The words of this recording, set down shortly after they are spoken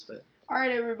All right,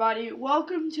 everybody.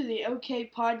 Welcome to the OK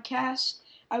Podcast.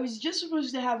 I was just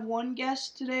supposed to have one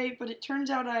guest today, but it turns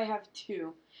out I have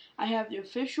two. I have the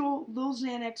official Lil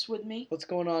Xanax with me, What's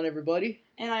going on, everybody?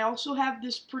 and I also have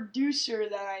this producer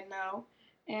that I know,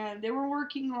 and they were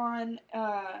working on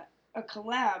a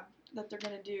collab that they're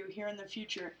going to do here in the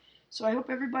future. So I hope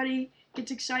everybody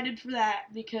gets excited for that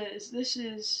because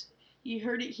you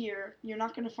heard it here. You're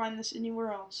not going to find this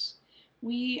anywhere else.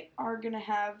 We are going to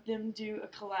have them do a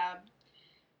collab.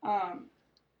 Um,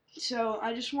 so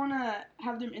I just want to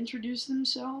have them introduce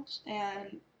themselves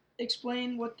and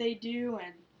explain what they do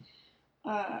and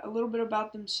a little bit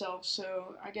about themselves.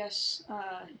 So I guess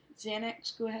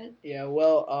Xanax, go ahead.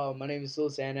 My name is Lil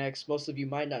Xanax. Most of you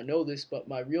might not know this, but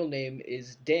my real name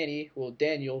is Danny. Well,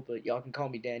 Daniel, but y'all can call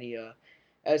me Danny.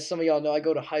 As some of y'all know, I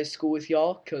go to high school with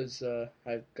y'all because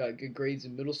I've got good grades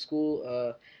in middle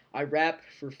school. I rap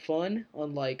for fun,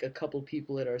 unlike a couple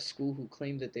people at our school who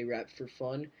claim that they rap for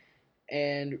fun.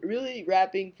 And really,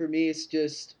 rapping for me is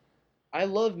just I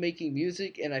love making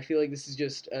music, and I feel like this is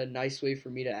just a nice way for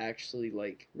me to actually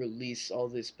like release all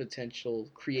this potential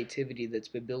creativity that's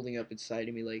been building up inside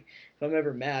of me. Like if I'm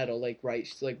ever mad, I'll like write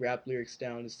like rap lyrics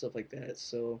down and stuff like that.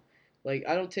 So like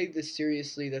I don't take this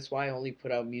seriously. That's why I only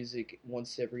put out music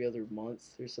once every other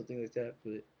month or something like that.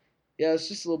 But yeah, it's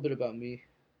just a little bit about me.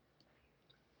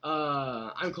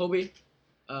 I'm Colby.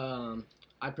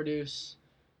 I produce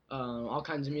all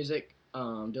kinds of music. Do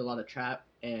a lot of trap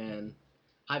and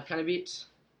hype kind of beats.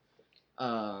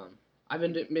 I've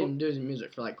been doing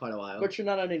music for like quite a while. But you're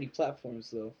not on any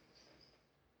platforms though.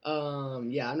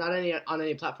 Yeah, I'm not on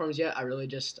any platforms yet. I really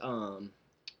just I'm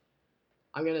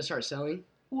gonna start selling.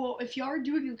 Well, if you are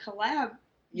doing a collab,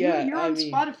 Yeah, you're I on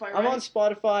mean, Spotify, right? I'm on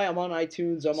Spotify, I'm on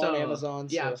iTunes, I'm on So Amazon.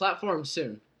 yeah, So platforms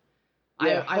soon.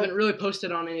 yeah, I haven't really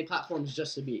posted on any platforms,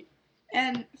 just a beat.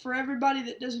 And for everybody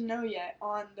that doesn't know yet,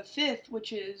 on the 5th,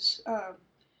 which is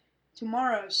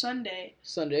tomorrow, Sunday,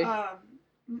 Sunday.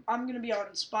 I'm going to be on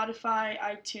Spotify,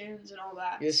 iTunes, and all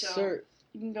that. Yes, so sir.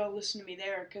 you can go listen to me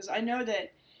there because I know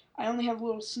that I only have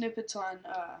little snippets on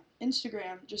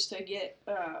Instagram just to get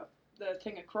the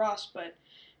thing across,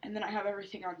 and then I have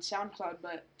everything on SoundCloud.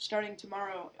 But starting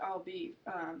tomorrow, I'll be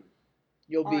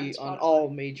You'll on be on Spotify. all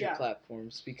major Yeah.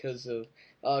 platforms because of.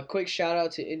 Quick shout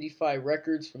out to Indie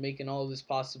Records for making all of this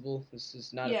possible. This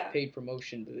is not Yeah. a paid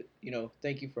promotion, but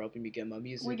thank you for helping me get my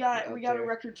music. We got out we got there. a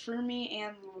record for me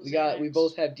and Lil We Xanax.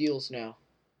 both have deals now.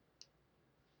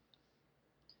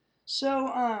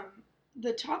 So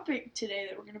the topic today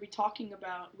that we're going to be talking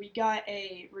about, we got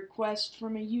a request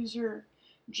from a user,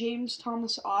 James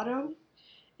Thomas Otto,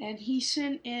 and he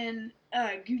sent in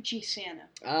Gucci Santa.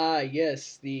 Ah,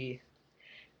 yes, the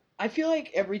I feel like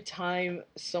every time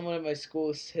someone at my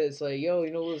school says like, "Yo,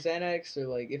 you know Lil Xanax," or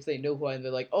like if they know who I am,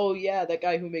 they're like, "Oh yeah, that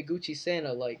guy who made Gucci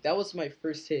Santa." Like that was my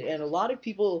first hit, and not a lot of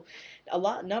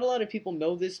people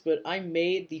know this, but I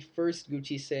made the first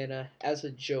Gucci Santa as a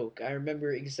joke. I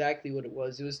remember exactly what it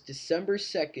was. It was December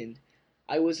 2nd.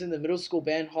 I was in the middle school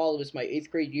band hall. It was my eighth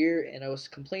grade year, and I was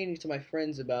complaining to my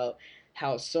friends about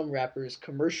how some rappers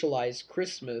commercialize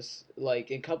Christmas,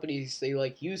 like in companies they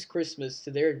like use Christmas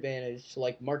to their advantage to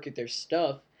like market their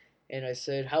stuff. And I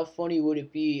said, how funny would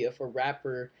it be if a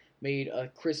rapper made a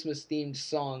Christmas themed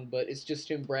song, but it's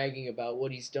just him bragging about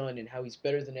what he's done and how he's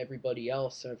better than everybody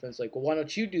else. And my friend's like, well, why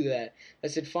don't you do that? I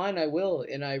said, fine, I will.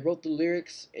 And I wrote the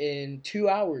lyrics in 2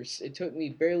 hours. It took me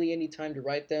barely any time to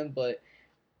write them, but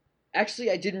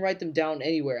actually, I didn't write them down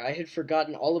anywhere. I had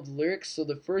forgotten all of the lyrics, so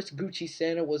the first Gucci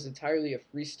Santa was entirely a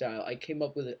freestyle. I came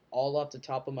up with it all off the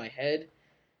top of my head,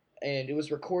 and it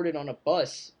was recorded on a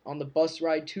bus. On the bus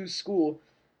ride to school,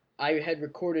 I had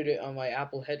recorded it on my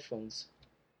Apple headphones.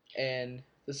 And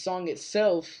the song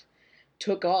itself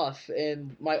took off,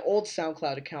 and my old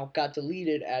SoundCloud account got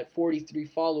deleted at 43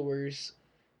 followers,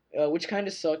 which kind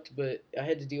of sucked, but I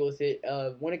had to deal with it.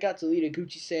 When it got deleted,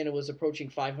 Gucci Santa was approaching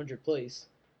 500 plays.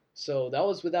 So that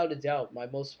was without a doubt my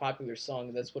most popular song,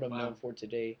 and that's what I'm known for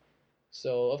today.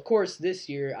 So, of course, this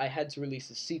year I had to release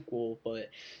a sequel, but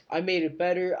I made it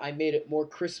better. I made it more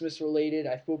Christmas related.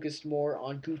 I focused more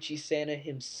on Gucci Santa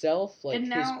himself, like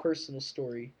his personal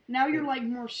story. Now you're like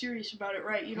more serious about it,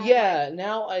 right? You don't Yeah,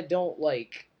 now I don't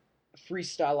like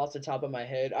freestyle off the top of my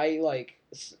head. I like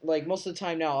most of the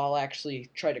time now I'll actually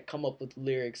try to come up with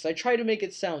lyrics. I try to make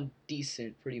it sound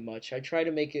decent pretty much. I try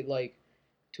to make it like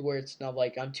to where it's not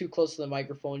like I'm too close to the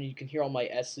microphone and you can hear all my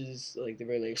S's like they're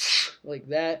very like like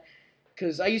that.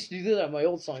 Cause I used to do that on my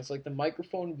old songs. Like the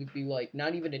microphone would be like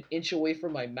not even an inch away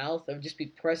from my mouth. I would just be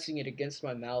pressing it against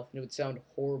my mouth and it would sound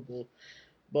horrible.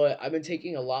 But I've been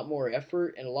taking a lot more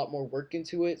effort and a lot more work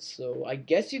into it. So I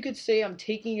guess you could say I'm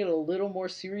taking it a little more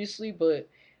seriously, but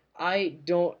I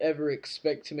don't ever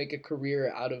expect to make a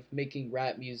career out of making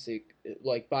rap music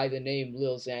like by the name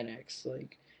Lil Xanax.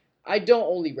 Like I don't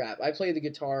only rap. I play the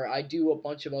guitar. I do a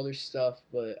bunch of other stuff,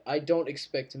 but I don't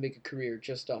expect to make a career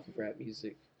just off of rap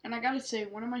music. And I gotta say,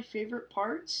 one of my favorite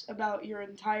parts about your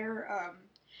entire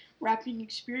rapping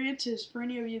experience is, for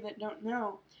any of you that don't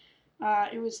know,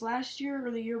 it was last year or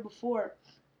the year before.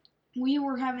 We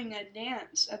were having a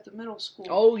dance at the middle school,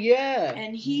 Oh yeah.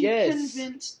 and he Yes.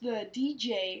 convinced the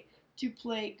DJ to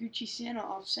play Gucci Santa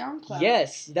off SoundCloud.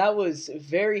 Yes, that was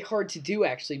very hard to do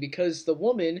actually because the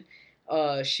woman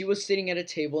she was sitting at a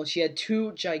table and she had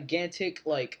two gigantic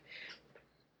like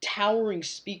towering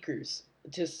speakers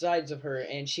to the sides of her,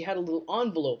 and she had a little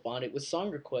envelope on it with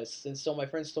song requests. And so my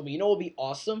friends told me, you know, it'd be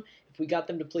awesome if we got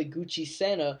them to play Gucci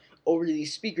Santa over to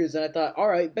these speakers. And I thought, all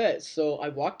right, bet. So I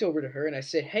walked over to her and I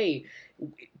said, hey,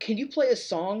 can you play a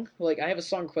song? Like, I have a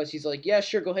song request. She's like, yeah,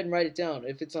 sure, go ahead and write it down.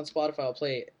 If it's on Spotify, I'll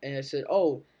play it. And I said,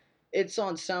 oh, it's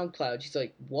on SoundCloud. She's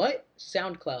like, what?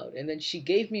 SoundCloud. And then she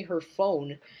gave me her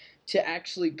phone to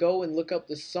actually go and look up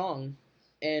the song,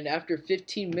 and after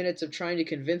 15 minutes of trying to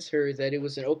convince her that it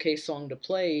was an okay song to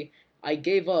play, I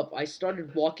gave up. I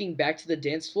started walking back to the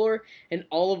dance floor, and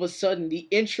all of a sudden, the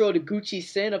intro to Gucci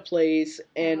Santa plays,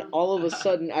 and all of a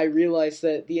sudden, I realized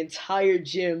that the entire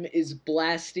gym is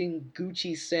blasting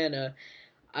Gucci Santa.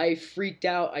 I freaked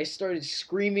out. I started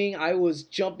screaming. I was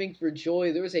jumping for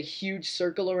joy. There was a huge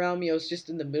circle around me. I was just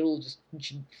in the middle, just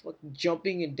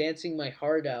jumping and dancing my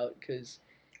heart out because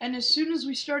And as soon as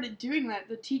we started doing that,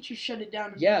 the teacher shut it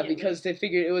down yeah, immediately. because they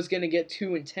figured it was gonna get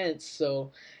too intense.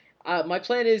 So, my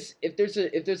plan is if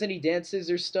there's any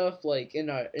dances or stuff like in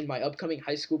my upcoming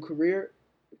high school career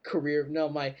no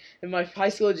my in my high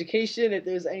school education, if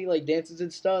there's any like dances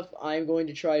and stuff, I'm going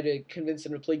to try to convince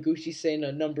them to play Gucci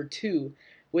Sena #2,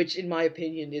 which in my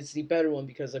opinion is the better one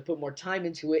because I put more time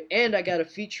into it and I got a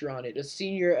feature on it. A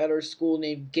senior at our school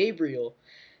named Gabriel,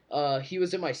 he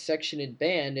was in my section in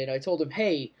band, and I told him,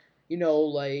 hey, you know,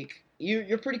 like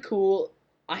you're pretty cool.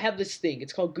 I have this thing.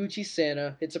 It's called Gucci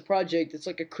Santa. It's a project. It's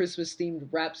like a Christmas themed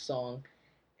rap song.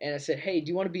 And I said, hey, do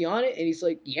you want to be on it? And he's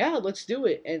like, yeah, let's do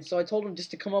it. And so I told him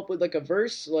just to come up with like a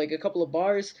verse, like a couple of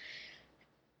bars.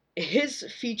 His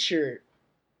feature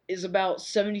is about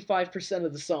 75%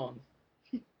 of the song.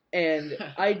 And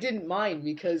I didn't mind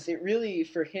because it really,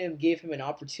 for him, gave him an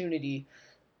opportunity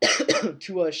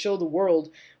to show the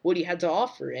world what he had to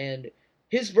offer. And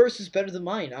his verse is better than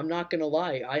mine. I'm not gonna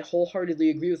lie. I wholeheartedly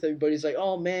agree with everybody. He's like,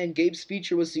 oh man, Gabe's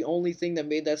feature was the only thing that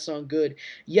made that song good.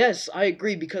 Yes, I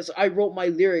agree because I wrote my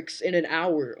lyrics in an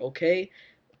hour, okay?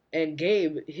 And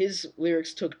Gabe, his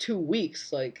lyrics took 2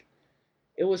 weeks. Like,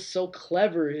 it was so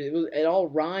clever. It all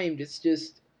rhymed. It's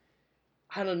just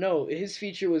I don't know. His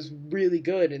feature was really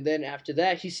good, and then after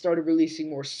that, he started releasing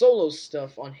more solo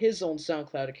stuff on his own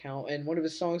SoundCloud account. And one of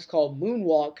his songs called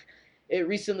 "Moonwalk," it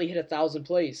recently hit 1,000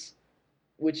 plays,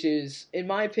 which is, in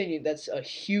my opinion, that's a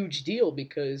huge deal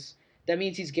because that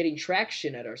means he's getting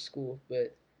traction at our school.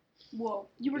 But Well,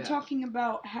 you were Yeah. talking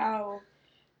about how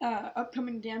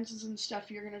upcoming dances and stuff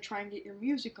you're gonna try and get your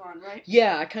music on, right?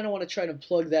 yeah, I kind of want to try to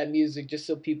plug that music just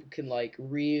so people can like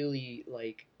really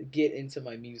like get into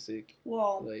my music.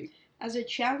 Well, Like, as a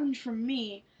challenge from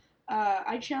me,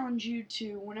 I challenge you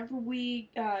to whenever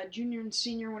we junior and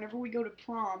senior, whenever we go to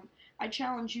prom, I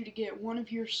challenge you to get one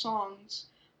of your songs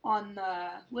on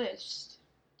the list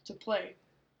to play.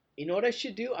 you know what I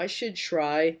should do? I should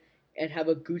try and have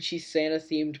a Gucci Santa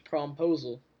themed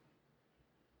promposal.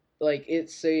 Like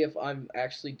it's say if I'm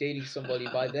actually dating somebody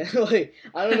by then, like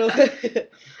I don't know,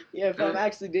 yeah, if I'm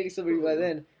actually dating somebody by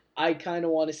then, I kind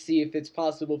of want to see if it's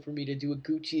possible for me to do a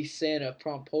Gucci Santa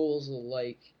proposal.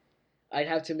 Like I'd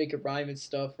have to make a rhyme and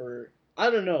stuff, or I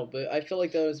don't know, but I feel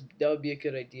like that would be a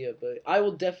good idea. But I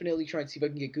will definitely try and see if I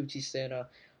can get Gucci Santa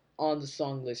on the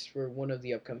song list for one of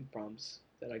the upcoming proms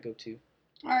that I go to.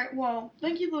 All right. Well,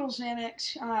 thank you, little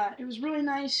Xanax. It was really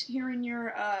nice hearing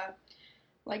your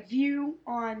like view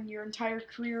on your entire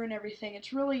career and everything.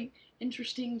 It's really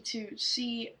interesting to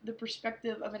see the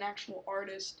perspective of an actual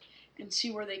artist and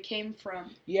see where they came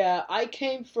from. Yeah, I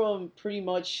came from pretty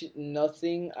much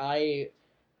nothing. I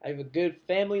have a good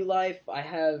family life. I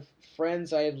have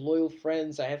friends. I have loyal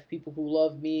friends. I have people who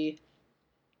love me.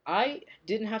 I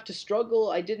didn't have to struggle.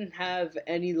 I didn't have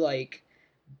any like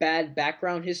bad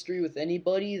background history with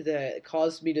anybody that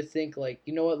caused me to think like,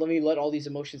 you know what, let me let all these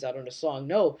emotions out on a song.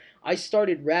 No, I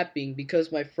started rapping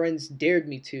because my friends dared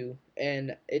me to,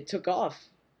 and it took off.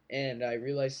 And I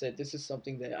realized that this is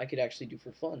something that I could actually do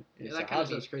for fun. And Yeah, it's a that kind of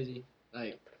hobby. stuff's crazy.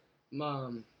 Like,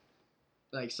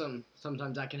 like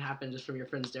sometimes that can happen just from your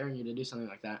friends daring you to do something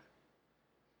like that.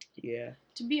 Yeah.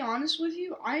 To be honest with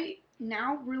you, I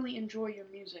now really enjoy your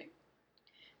music.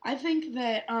 I think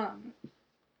that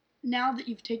now that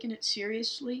you've taken it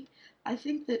seriously, I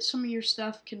think that some of your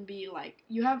stuff can be like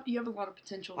you have a lot of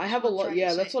potential. I That's have a what I'm lot. trying to Yeah,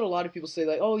 say. that's what a lot of people say.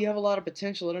 Like, oh, you have a lot of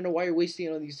potential. I don't know why you're wasting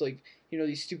it on these like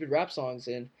these stupid rap songs.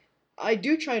 And I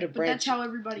do try to But that's branch. how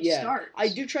everybody Yeah, I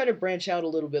starts. do try to branch out a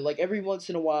little bit. Like every once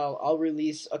in a while, I'll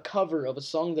release a cover of a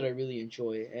song that I really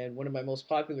enjoy. And one of my most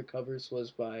popular covers was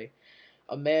by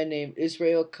a man named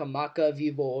Israel Kamaka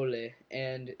Vivo Ole,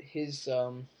 and his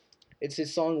it's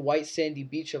his song "White Sandy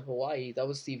Beach of Hawaii." That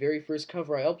was the very first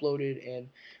cover I uploaded, and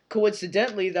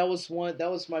coincidentally, that was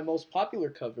my most popular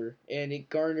cover, and it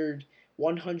garnered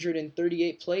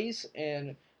 138 plays.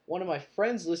 And one of my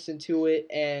friends listened to it,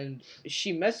 and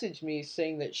she messaged me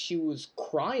saying that she was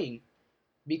crying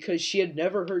because she had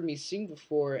never heard me sing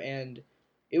before, and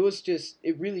it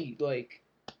really like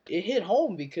it hit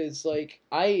home because like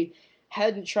I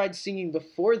hadn't tried singing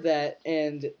before that,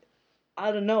 and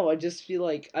I don't know. I just feel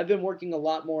like I've been working a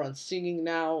lot more on singing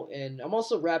now, and I'm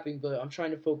also rapping, but I'm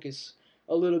trying to focus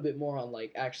a little bit more on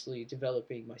like actually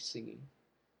developing my singing.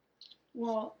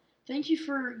 Well, thank you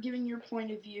for giving your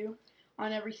point of view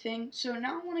on everything. So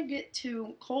now I want to get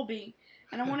to Colby,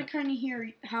 and I want to kind of hear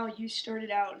how you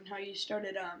started out and how you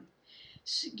started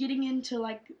getting into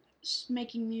like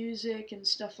making music and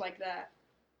stuff like that.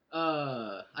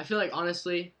 I feel like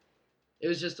honestly, it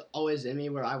was just always in me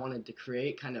where I wanted to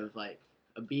create kind of like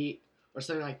a beat or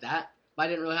something like that, but I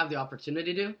didn't really have the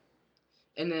opportunity to.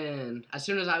 And then as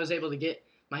soon as I was able to get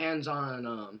my hands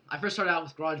on, I first started out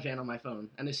with GarageBand on my phone,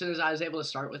 and as soon as I was able to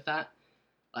start with that,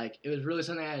 like it was really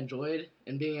something I enjoyed,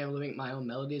 and being able to make my own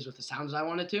melodies with the sounds I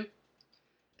wanted to.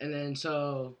 And then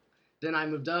then I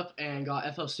moved up and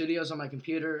got FL Studios on my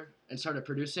computer and started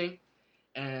producing,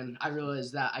 and I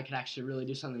realized that I could actually really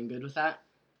do something good with that.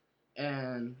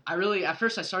 And I really, at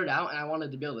first I started out and I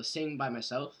wanted to be able to sing by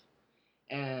myself,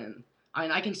 and I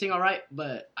mean I can sing all right,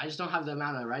 but I just don't have the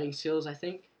amount of writing skills I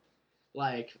think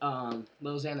like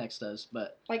Lil Xanax does.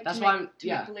 But Like that's why I'm to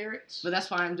yeah. make lyrics. But that's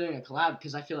why I'm doing a collab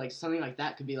because I feel like something like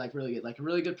that could be like really good, like a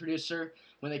really good producer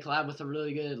when they collab with a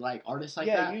really good like artist like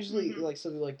Yeah, that. usually like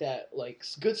something like that, like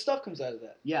good stuff comes out of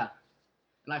that. Yeah,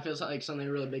 and I feel like something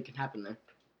really big can happen there.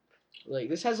 Like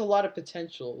this has a lot of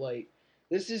potential. Like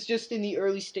this is just in the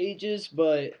early stages,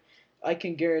 but I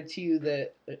can guarantee you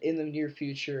that in the near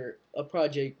future, a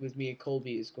project with me and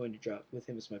Colby is going to drop with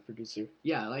him as my producer.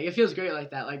 Yeah, like it feels great like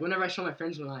that. Like whenever I show my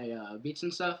friends my beats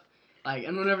and stuff, like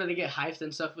and whenever they get hyped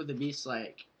and stuff with the beats,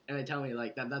 like and they tell me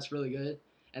like that's really good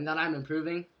and that I'm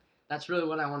improving, that's really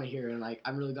what I want to hear, and like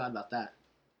I'm really glad about that.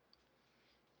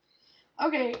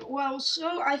 Okay, well,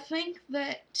 so I think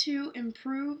that to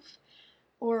improve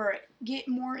or get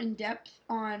more in depth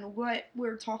on what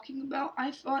we're talking about,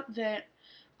 I thought that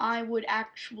I would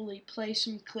actually play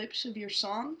some clips of your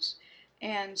songs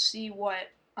and see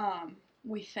what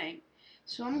we think.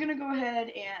 So I'm gonna go ahead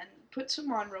and put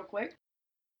some on real quick.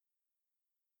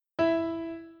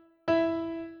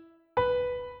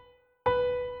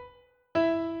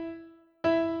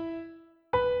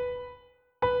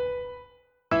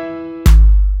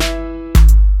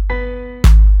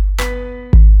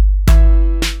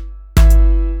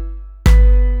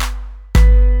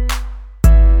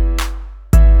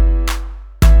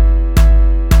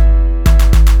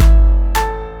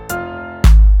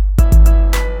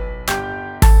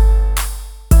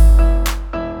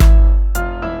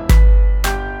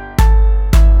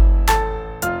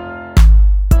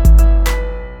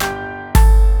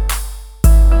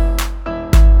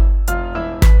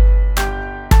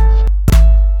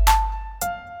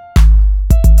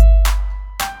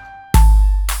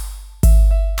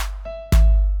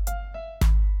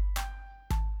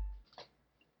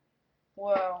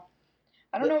 Well,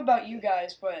 I don't know about you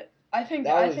guys, but I think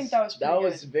that was pretty that good.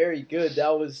 was very good.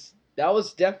 That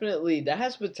was definitely that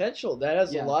has potential. That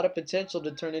has a Yeah. lot of potential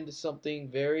to turn into something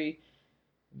very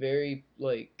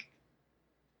like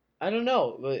I don't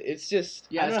know, but it's just I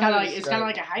Yeah, don't it's know how kind to of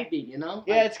like describe. a hype beat, you know?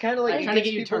 Yeah, it's kind of like like it trying to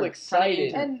gets get you people turned, trying to get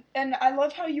you excited. turned. And I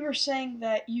love how you were saying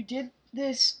that you did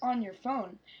this on your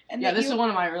phone, and Yeah, that this you is one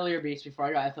of my earlier beats before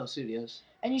I got FL Studios.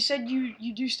 and you said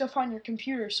you do stuff on your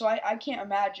computer. So I can't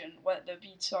imagine what the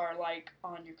beats are like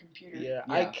on your computer. Yeah,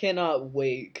 I Yeah. cannot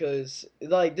wait because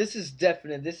like this is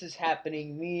definite. This is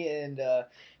happening. Me and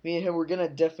him, we're gonna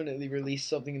definitely release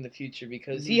something in the future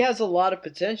because he Mhm. has a lot of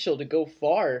potential to go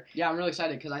far. Yeah, I'm really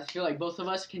excited because I feel like both of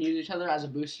us can use each other as a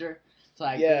booster to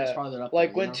like bring us Yeah, farther up like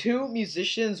there, you when know? two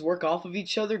musicians work off of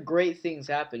each other, great things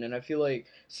happen, and I feel like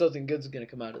something good's gonna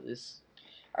come out of this.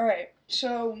 All right,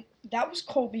 so that was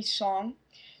Colby's song.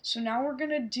 So now we're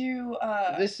gonna do.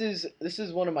 This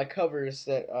is one of my covers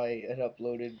that I had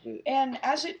uploaded, but And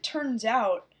as it turns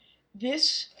out,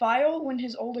 this file, when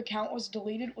his old account was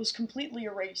deleted, was completely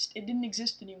erased. It didn't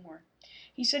exist anymore.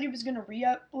 He said he was gonna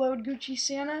re-upload Gucci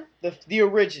Santa, the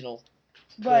original.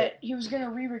 but he was gonna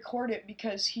re-record it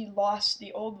because he lost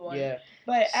the old one. Yeah.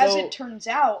 But as So- it turns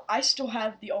out, I still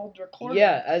have the old recording.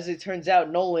 Yeah, as it turns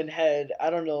out, Nolan had, I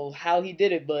don't know how he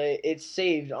did it, but it's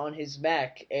saved on his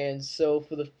Mac. And so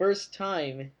for the first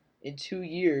time in 2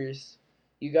 years,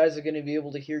 you guys are going to be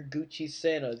able to hear Gucci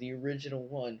Santa, the original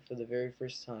one, for the very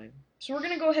first time. So we're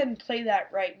gonna go ahead and play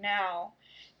that right now,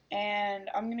 and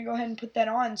I'm gonna go ahead and put that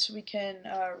on so we can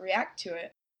react to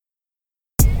it.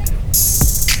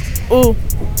 Ooh,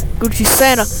 Gucci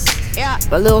Santa. Yeah.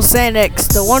 By Lil Xanax,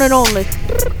 the one and only.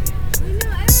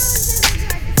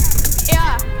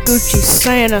 Yeah. Gucci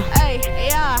Santa. Hey,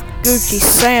 yeah. Gucci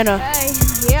Santa. Hey,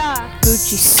 yeah.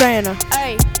 Gucci Santa.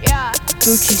 Hey, yeah.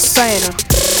 Gucci Santa.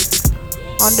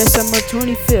 On December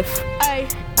 25th. Hey.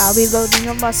 I'll be loading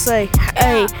up my say.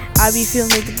 Hey, I'll be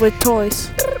filling it with toys.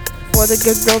 For the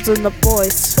good girls and the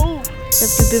boys. Ooh.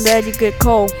 If you've been bad, you get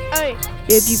cold. Hey.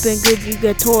 If you've been good, you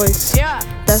get toys. Yeah.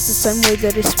 That's the same way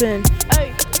that it's been.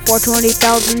 Hey. For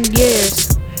 20,000 years.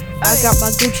 I got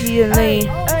my Gucci and lean.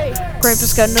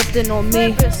 Krampus got nothing on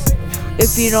me.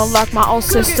 If you don't lock my old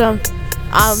system,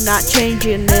 I'm not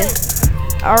changing it.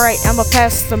 Alright, I'ma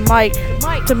pass the mic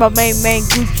to my main man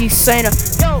Gucci Santa.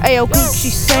 Ayo, Gucci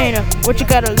Santa, what you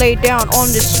gotta lay down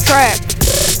on this track?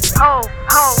 Ho,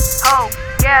 ho, ho,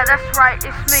 yeah, that's right,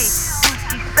 it's me,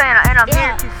 Gucci Santa, and I'm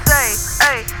here to say,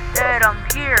 hey, that I'm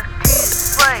here to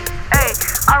slay. Hey,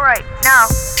 alright, now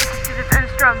listen to this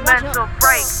instrumental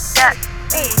break that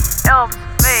the elves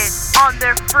made on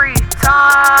their free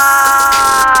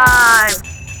time.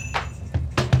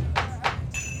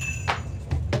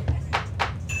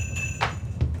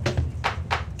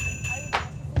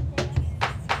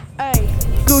 Hey,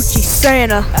 Gucci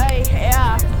Santa. Hey,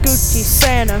 yeah. Gucci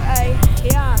Santa. Hey,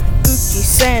 yeah. Gucci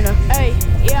Santa. Hey,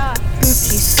 yeah.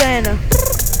 Gucci Santa.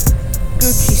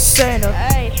 Gucci Santa.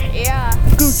 Hey, yeah.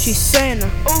 Gucci Santa.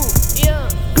 Ooh, yeah.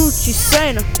 Gucci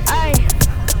Santa. Hey,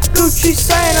 Gucci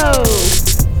Santa.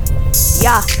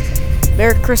 Yeah.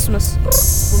 Merry Christmas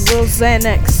from Lil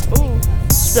Xanax. Ooh,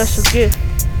 special gift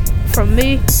from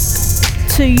me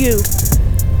to you.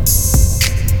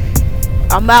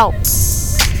 I'm out.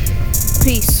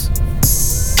 Peace.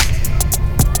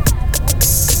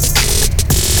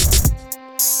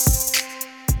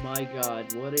 My God,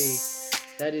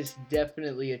 that is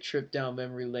definitely a trip down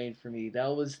memory lane for me. That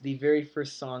was the very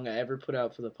first song I ever put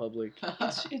out for the public.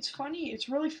 It's funny. It's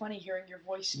really funny hearing your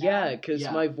voice now. Yeah, because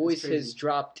Yeah, my it's voice crazy. has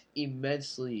dropped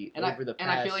immensely over the past.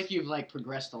 And I feel like you've like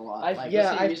progressed a lot. I've Like,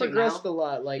 listening to I've music progressed now, a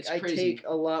lot. Like it's I crazy. take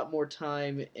a lot more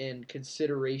time and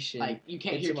consideration. Like you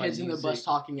can't into hear my kids in the bus music.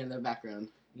 talking in the background.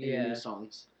 In your Yeah. new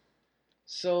songs.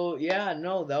 So yeah,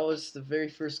 no, that was the very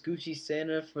first Gucci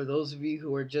Santa. For those of you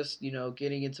who are just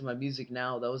getting into my music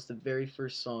now, that was the very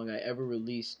first song I ever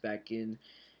released back in.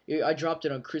 I dropped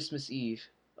it on Christmas Eve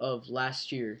of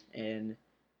last year, and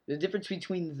the difference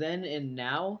between then and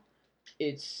now,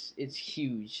 it's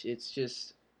huge. It's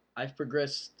just I've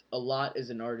progressed a lot as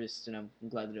an artist, and I'm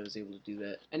glad that I was able to do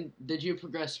that. And did you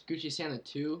progress Gucci Santa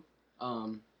 2,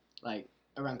 like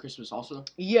around Christmas also?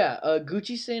 Yeah,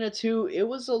 Gucci Santa 2, it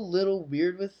was a little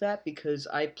weird with that because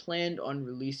I planned on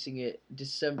releasing it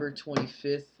December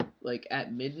 25th, like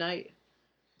at midnight.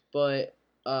 But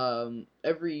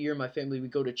every year my family, we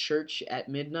go to church at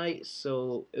midnight,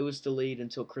 so it was delayed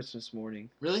until Christmas morning.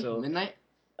 Really? So, Midnight?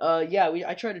 yeah,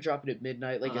 I try to drop it at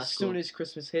midnight, like Oh, as that's soon cool. as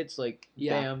Christmas hits, like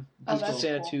Yeah. bam, Oh, Gucci that's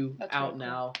Santa cool. 2 That's out really cool.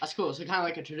 now. That's cool. So kind of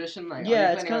like a tradition. Like, Yeah,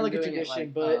 are you it's planning kind of on like a doing tradition,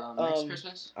 it, but next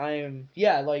Christmas?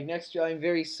 like next year. I'm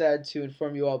very sad to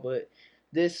inform you all, but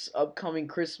this upcoming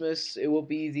Christmas it will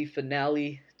be the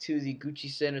finale to the Gucci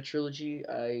Santa trilogy.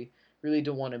 I really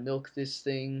don't want to milk this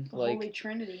thing The like Holy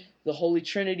Trinity. the Holy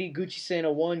Trinity: Gucci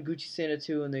Santa 1, Gucci Santa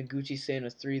 2, and then Gucci Santa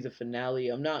 3, the finale.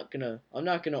 I'm not gonna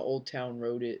Old Town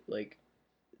Road it. Like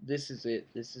this is it.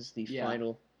 This is the Yeah.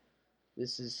 final.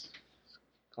 This is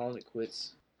calling it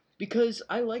quits. Because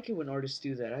I like it when artists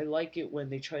do that. I like it when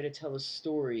they try to tell a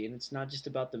story and it's not just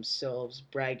about themselves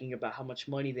bragging about how much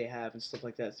money they have and stuff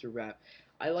like that through rap.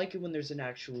 I like it when there's an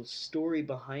actual story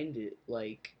behind it.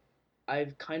 Like,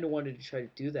 I've kind of wanted to try to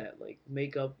do that. Like,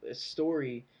 make up a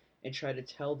story and try to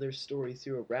tell their story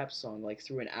through a rap song, like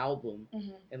through an album.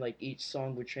 Mm-hmm. And, like, each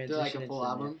song would They're transition like a full into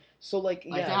album? So, like,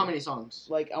 Like, yeah. how many songs?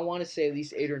 Like, I want to say at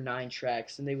least 8 or 9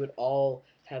 tracks, and they would all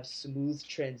have smooth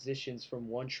transitions from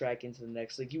one track into the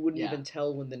next. Like, you wouldn't Yeah. even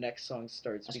tell when the next song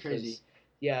starts That's because crazy.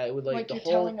 Yeah, it would like Like the you're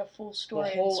whole telling a full the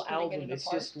story and whole splitting it album into is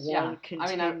just parts. Yeah, one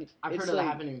I mean, I've it's heard of that like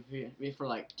happening for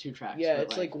like 2 tracks, yeah, but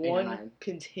it's like like 8 or one 9.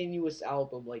 continuous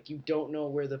album. Like you don't know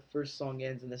where the first song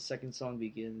ends and the second song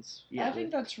begins. I Yeah,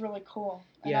 think that's really cool,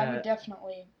 and I Yeah, would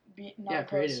definitely be not yeah, opposed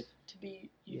creative. to be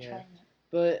you Yeah. trying that.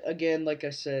 but again, like I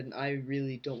said, I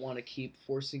really don't want to keep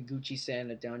forcing Gucci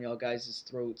Santa down y'all guys'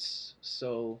 throats.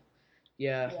 So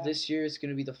yeah, Yeah. this year is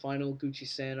gonna be the final Gucci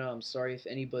Santa. I'm sorry if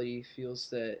anybody feels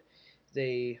that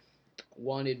they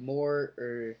wanted more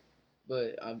or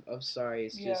but I'm sorry.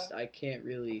 It's Yeah. just I can't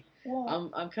really.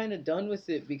 Well, I'm kind of done with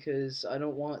it because I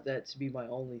don't want that to be my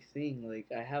only thing.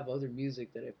 Like I have other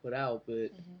music that I put out,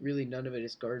 but really none of it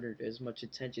has garnered as much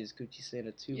attention as Gucci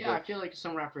Santa too. Yeah, I But feel like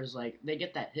some rappers like they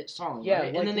get that hit song, yeah, right?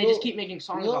 And like then they just keep making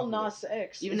songs Lil off of it. Nas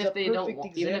X Even is if a they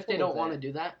perfect even if they example of don't want to that.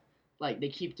 do that, like they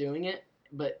keep doing it,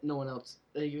 but no one else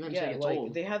eventually Yeah, gets like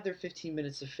old they have their 15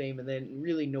 minutes of fame and then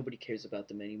really nobody cares about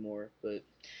them anymore. But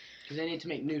because they need to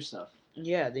make new stuff.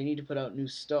 yeah, they need to put out new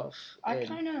stuff. I And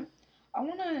kind of I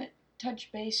want to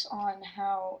touch base on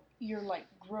how your like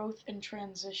growth and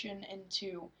transition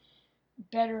into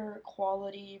better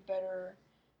quality, better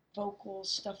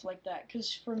vocals, stuff like that.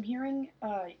 Because from hearing,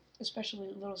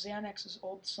 especially Little Xanax's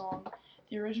old song,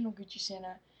 the original Gucci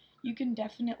Santa, you can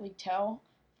definitely tell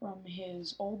from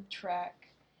his old track.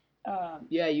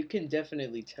 yeah, you can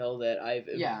definitely tell that I've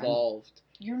Yeah, and evolved.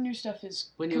 Your new stuff is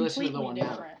when you listen to the completely one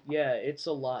now. different. Yeah, it's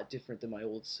a lot different than my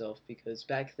old self because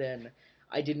back then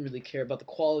I didn't really care about the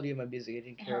quality of my music. I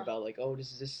didn't care Uh-huh. about like, oh,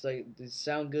 does it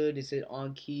sound good? Is it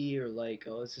on key or like,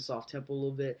 oh, is this off tempo a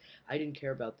little bit? I didn't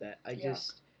care about that. Yeah.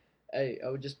 I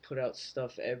would just put out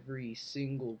stuff every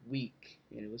single week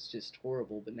and it was just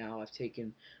horrible. But now I've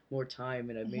taken more time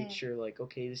and I've made sure like,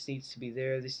 okay, this needs to be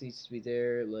there, this needs to be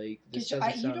there, like this Because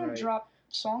doesn't you sound don't right. drop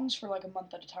songs for like a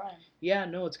month at a time. Yeah,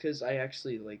 no, it's because I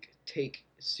actually like take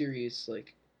serious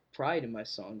like pride in my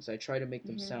songs. I try to make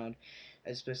them sound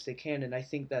as best they can, and I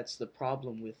think that's the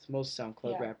problem with most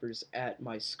SoundCloud Yeah. rappers at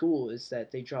my school is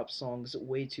that they drop songs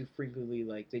way too frequently.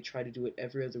 Like they try to do it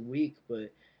every other week,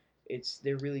 but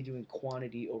they're really doing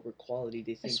quantity over quality.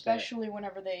 They think that Especially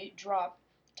whenever they drop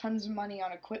tons of money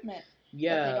on equipment that they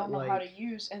yeah, don't know how to like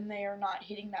use, and they are not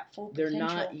hitting that full they're potential.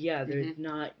 not they're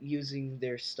not using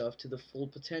their stuff to the full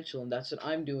potential, and that's what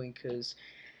I'm doing because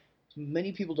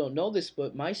many people don't know this,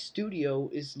 but my studio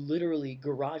is literally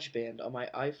GarageBand on my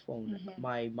iPhone.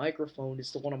 My microphone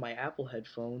is the one on my Apple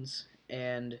headphones,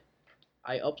 and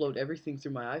I upload everything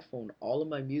through my iPhone. All of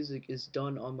my music is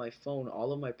done on my phone.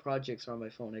 All of my projects are on my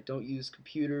phone. I don't use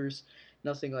computers,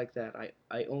 nothing like that.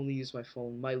 I only use my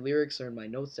phone. My lyrics are in my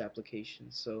notes application.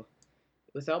 So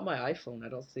without my iPhone, I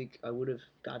don't think I would have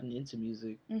gotten into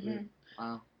music.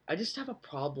 Wow. I just have a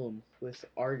problem with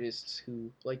artists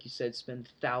who, like you said, spend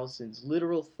thousands,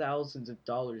 literal thousands of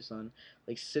dollars on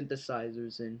like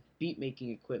synthesizers and beat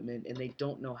making equipment, and they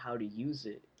don't know how to use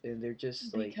it, and they're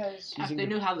just like Because If they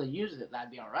knew how to use it,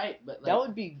 that'd be all right. But like, that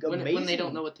would be amazing when they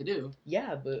don't know what to do.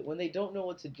 Yeah, but when they don't know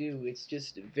what to do, it's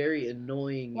just very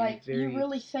annoying like and very. you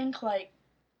really think like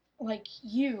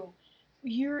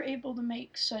you're able to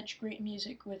make such great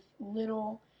music with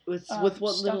little With what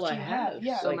stuff little I you have. have,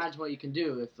 Yeah. So like imagine what you can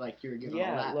do if like you're given all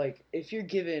yeah, that. like if you're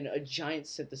given a giant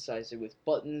synthesizer with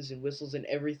buttons and whistles and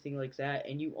everything like that,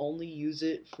 and you only use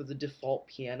it for the default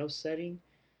piano setting,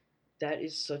 that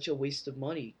is such a waste of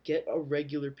money. Get a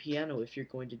regular piano if you're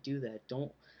going to do that.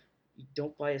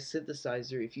 Don't buy a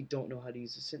synthesizer if you don't know how to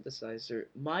use a synthesizer.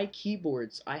 My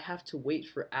keyboards, I have to wait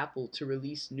for Apple to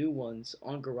release new ones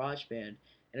on GarageBand,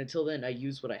 and until then I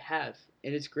use what I have.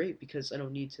 And it's great because I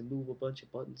don't need to move a bunch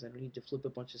of buttons. I don't need to flip a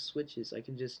bunch of switches. I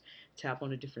can just tap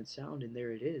on a different sound and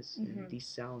there it is. And these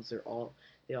sounds they all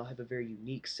have a very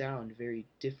unique sound, very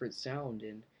different sound,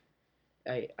 and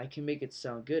I can make it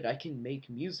sound good. I can make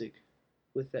music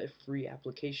with that free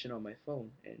application on my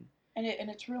phone. And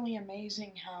it's really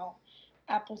amazing how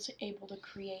Apple's able to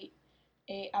create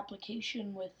a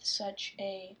application with such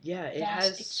a Yeah,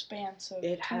 vast expanse of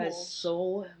it has tools.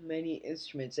 so many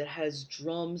instruments. It has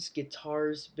drums,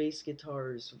 guitars, bass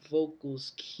guitars,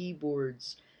 vocals,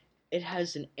 keyboards. It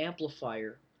has an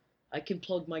amplifier. I can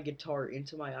plug my guitar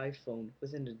into my iPhone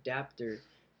with an adapter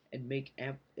and make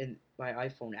amp and my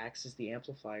iPhone acts as the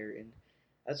amplifier, and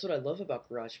that's what I love about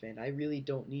GarageBand. I really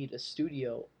don't need a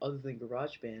studio other than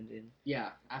GarageBand, and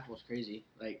Yeah, Apple's crazy.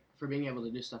 Like for being able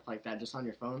to do stuff like that just on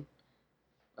your phone,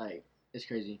 like it's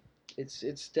crazy.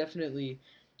 it's definitely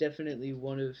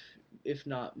one of, if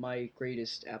not my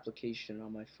greatest application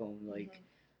on my phone. Like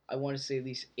I want to say at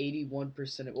least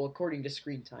 81% of, well, according to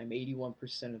Screen Time,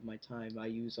 81% of my time I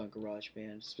use on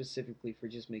GarageBand specifically for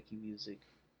just making music.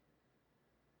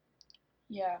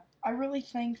 Yeah, I really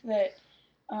think that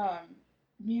um,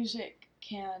 music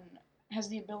has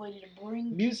the ability to bring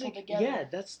people Music, together. yeah,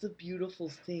 that's the beautiful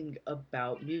thing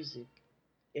about music.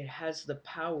 It has the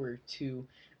power to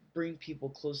bring people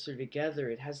closer together.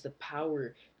 It has the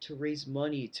power to raise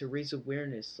money, to raise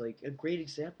awareness. Like a great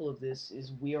example of this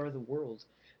is "We Are the World"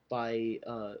 by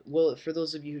well, for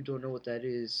those of you who don't know what that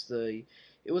is, the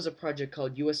it was a project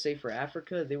called USA for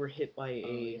Africa. They were hit by Oh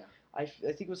a yeah. I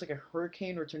think it was like a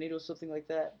hurricane or tornado, something like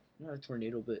that. Not a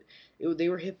tornado, but they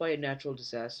were hit by a natural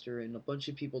disaster, and a bunch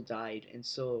of people died. And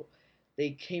so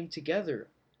they came together.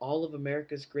 All of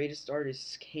America's greatest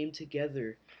artists came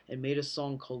together and made a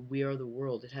song called "We Are the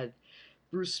World." It had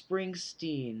Bruce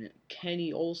Springsteen,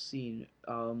 Kenny Olsen,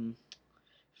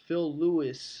 Phil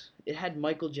Lewis. It had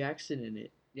Michael Jackson in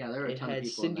it. Yeah, there were a It ton of had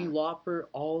people in Cyndi that. Lauper,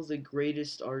 all the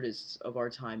greatest artists of our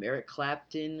time. Eric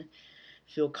Clapton,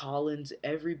 Phil Collins,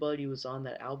 everybody was on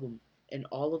that album. And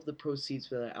all of the proceeds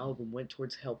for that album went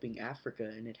towards helping Africa,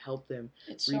 and it helped them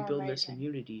It's so rebuild their amazing.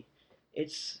 community.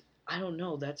 It's, I don't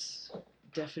know, that's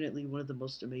definitely one of the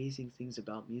most amazing things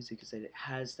about music is that it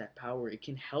has that power. It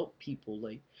can help people,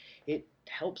 like, it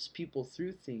helps people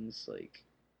through things, like,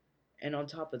 and on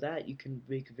top of that, you can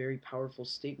make very powerful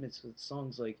statements with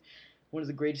songs. Like one of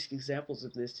the greatest examples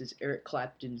of this is Eric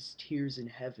Clapton's "Tears in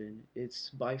Heaven." It's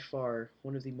by far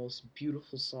one of the most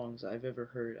beautiful songs I've ever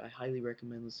heard. I highly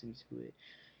recommend listening to it.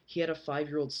 He had a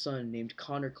 5-year-old son named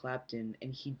Connor Clapton,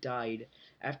 and he died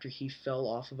after he fell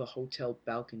off of a hotel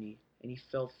balcony, and he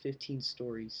fell 15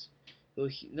 stories. Well,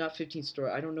 not 15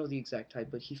 stories. I don't know the exact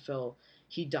height, but he fell.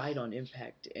 He died on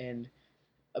impact, and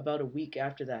about a week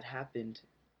after that happened,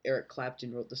 Eric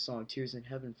Clapton wrote the song "Tears in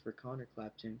Heaven" for Connor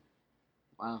Clapton.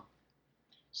 Wow.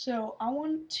 So I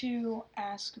want to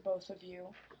ask both of you,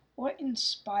 what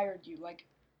inspired you? Like,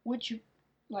 which,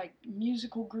 like,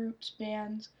 musical groups,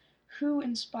 bands, who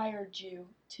inspired you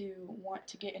to want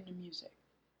to get into music?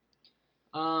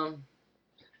 Um,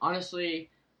 Honestly,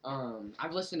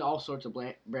 I've listened to all sorts of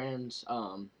brands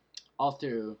all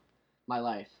through my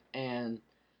life, and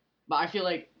but I feel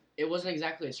like it wasn't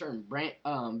exactly a certain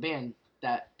band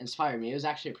that inspired me. It was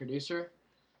actually a producer.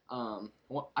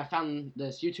 I found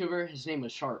this YouTuber. His name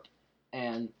was Sharp,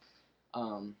 and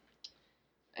um,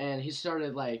 he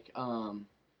started like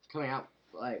coming out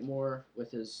like more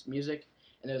with his music,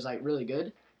 and it was like really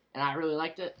good, and I really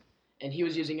liked it. And he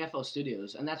was using FL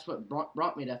Studios, and that's what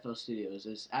brought me to FL Studios.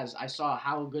 Is as I saw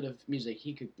how good of music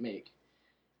he could make,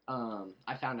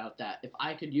 I found out that if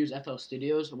I could use FL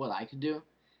Studios, what I could do,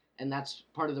 and that's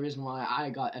part of the reason why I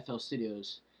got FL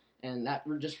Studios, and that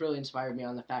just really inspired me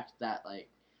on the fact that like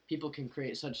people can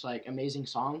create such like amazing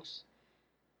songs,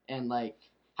 and like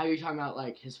how you're talking about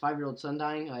like his 5-year-old son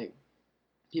dying, like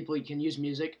people can use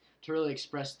music to really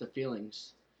express the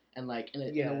feelings, and like in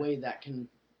a Yeah, way that can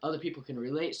other people can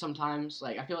relate sometimes.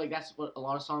 Like I feel like that's what a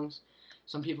lot of songs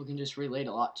some people can just relate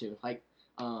a lot to. Like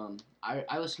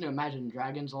I listen to Imagine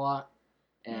Dragons a lot,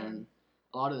 Mm. and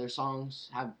a lot of their songs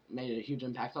have made a huge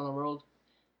impact on the world.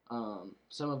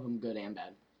 Some of them good and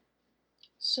bad.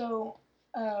 So,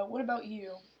 what about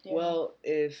you, Daniel? well,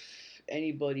 if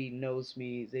anybody knows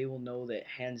me, they will know that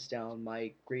hands down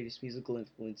my greatest musical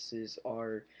influences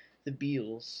are the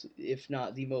Beatles, if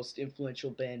not the most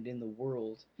influential band in the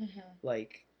world. Mm-hmm.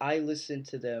 Like, I listen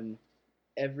to them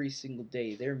every single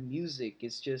day. Their music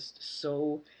is just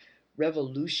so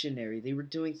revolutionary. They were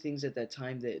doing things at that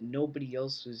time that nobody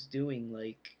else was doing.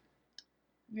 Like,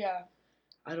 Yeah.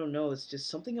 I don't know, it's just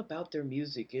something about their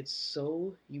music. It's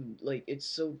so you like it's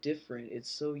so different. It's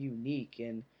so unique,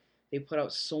 and they put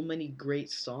out so many great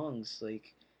songs.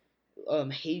 Like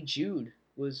Hey Jude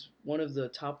was one of the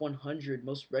top 100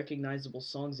 most recognizable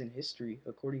songs in history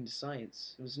according to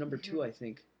Science. It was number Mm-hmm. 2, I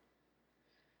think.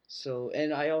 So,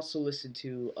 and I also listen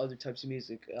to other types of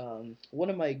music. One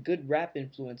of my good rap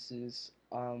influences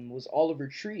was Oliver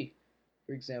Tree,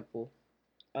 for example.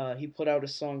 He put out a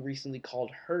song recently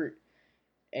called Hurt,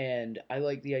 and I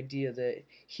like the idea that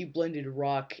he blended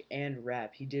rock and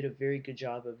rap. He did a very good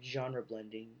job of genre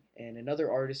blending. And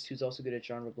another artist who's also good at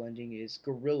genre blending is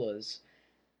Gorillaz.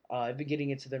 I've been getting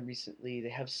into them recently. They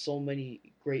have so many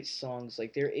great songs.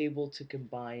 Like they're able to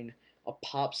combine a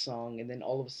pop song and then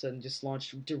all of a sudden just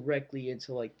launch directly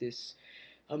into like this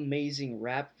amazing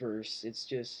rap verse. It's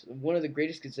just one of the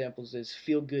greatest examples is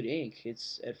Feel Good Inc.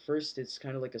 It's at first it's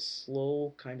kind of like a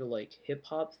slow kind of like hip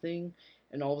hop thing,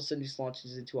 and all of a sudden just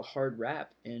launches into a hard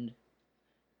rap. And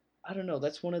I don't know,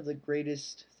 that's one of the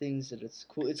greatest things that it's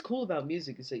cool. It's cool about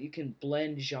music is that you can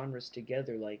blend genres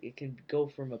together. Like it can go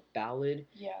from a ballad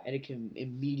Yeah. and it can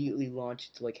immediately launch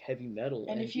into like heavy metal.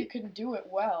 And if you can do it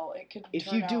well, it could if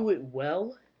you turn do out. it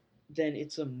well, then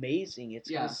it's amazing. It's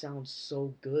gonna Yeah, sound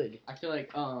so good. I feel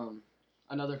like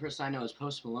another person I know is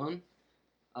Post Malone.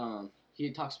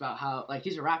 He talks about how like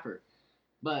he's a rapper,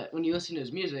 but when you listen to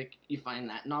his music, you find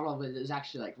that not all of it is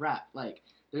actually like rap. Like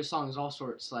there's songs all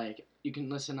sorts. Like you can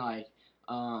listen to like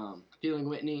 "Feeling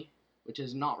Whitney," which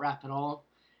is not rap at all,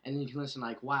 and then you can listen to,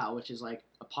 like "Wow," which is like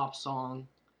a pop song,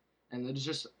 and it's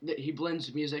just he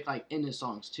blends music like in his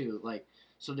songs too, like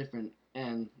so different,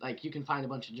 and like you can find a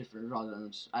bunch of different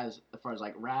genres as far as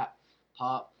like rap,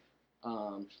 pop,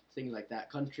 things like that,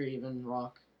 country, even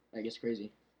rock. Like it's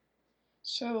crazy.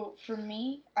 So for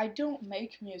me, I don't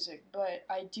make music, but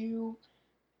I do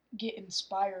get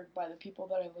inspired by the people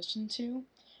that I listen to,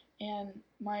 and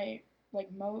my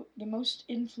the most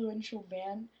influential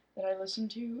band that I listen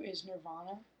to is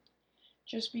Nirvana,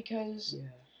 just because Yeah.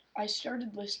 I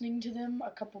started listening to them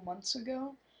a couple months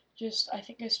ago. Just I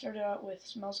think I started out with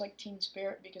 "Smells Like Teen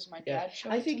Spirit" because my Yeah, dad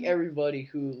showed I it to think me. everybody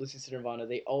who listens to Nirvana,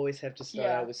 they always have to start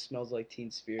Yeah, out with "Smells Like Teen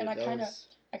and Spirit." That was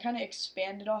I kind of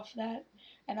expanded off that,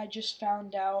 and I just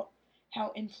found out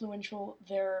how influential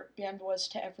their band was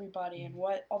to everybody, and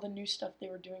what all the new stuff they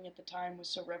were doing at the time was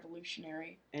so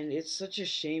revolutionary. And it's such a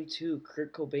shame too.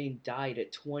 Kurt Cobain died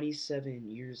at 27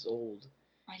 years old.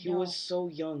 I He was know. so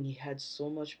young. He had so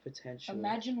much potential.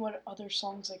 Imagine what other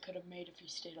songs I could have made if he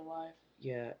stayed alive.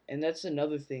 Yeah, and that's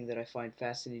another thing that I find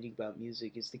fascinating about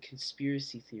music is the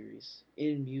conspiracy theories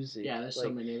in music. Yeah, there's so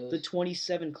Like many of the those.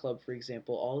 27 Club, for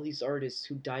example, all these artists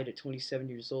who died at 27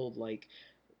 years old, like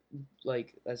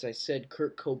as I said,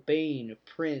 Kurt Cobain,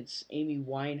 Prince, Amy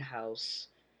Winehouse,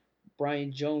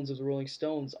 Brian Jones of the Rolling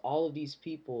Stones, all of these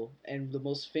people, and the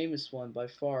most famous one by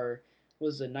far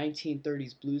was a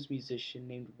 1930s blues musician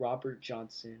named Robert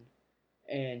Johnson,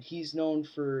 and he's known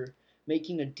for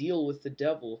making a deal with the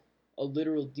devil, a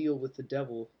literal deal with the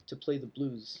devil to play the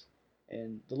blues.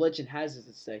 And the legend has it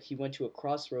that he went to a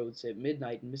crossroads at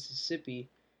midnight in Mississippi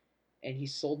and he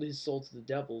sold his soul to the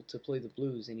devil to play the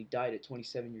blues and he died at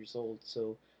 27 years old.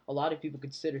 So a lot of people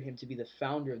consider him to be the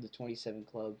founder of the 27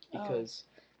 Club Oh, because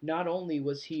not only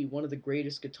was he one of the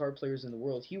greatest guitar players in the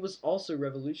world, he was also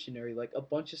revolutionary. Like a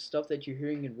bunch of stuff that you're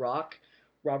hearing in rock,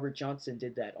 Robert Johnson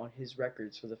did that on his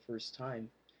records for the first time.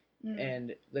 mm.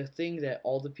 And the thing that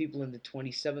all the people in the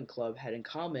 27 Club had in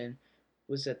common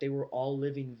was that they were all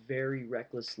living very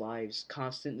reckless lives,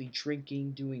 constantly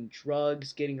drinking, doing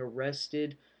drugs, getting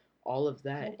arrested, all of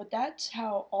Well, that. but that's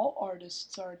how all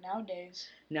artists are nowadays.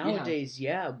 Yeah, Nowadays,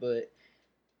 yeah, but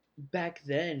back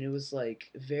then it was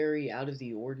like very out of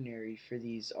the ordinary for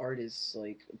these artists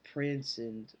like Prince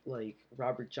and like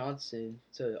Robert Johnson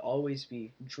to always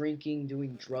be drinking,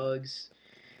 doing drugs,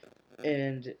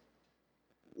 and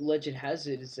legend has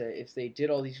it is that if they did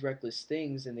all these reckless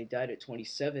things and they died at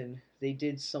 27, they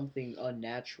did something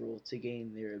unnatural to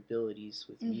gain their abilities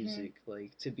with Mm-hmm. music,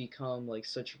 like to become like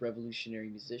such a revolutionary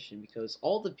musician. Because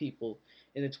all the people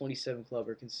in the 27 Club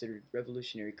are considered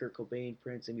revolutionary. Kurt Cobain,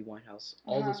 Prince, Amy Winehouse,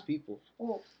 all Uh-huh. those people.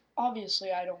 Well,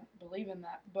 obviously I don't believe in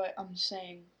that, but I'm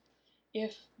saying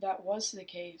if that was the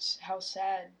case, how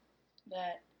sad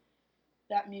that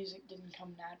that music didn't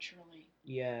come naturally.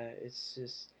 Yeah, it's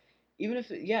just even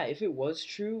if yeah, if it was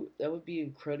true, that would be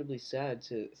incredibly sad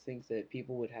to think that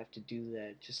people would have to do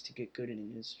that just to get good in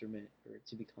an instrument or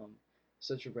to become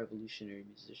such a revolutionary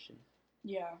musician.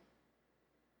 Yeah.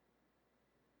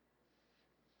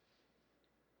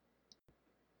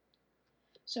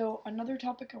 So another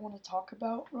topic I want to talk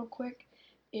about real quick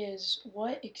is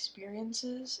what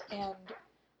experiences and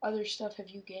other stuff have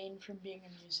you gained from being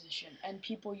a musician and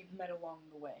people you've met along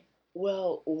the way?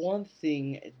 Well, one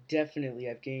thing definitely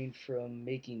I've gained from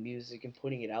making music and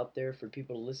putting it out there for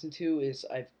people to listen to is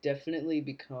I've definitely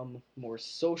become more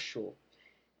social.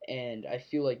 And I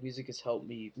feel like music has helped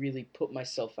me really put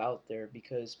myself out there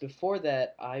because before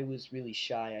that I was really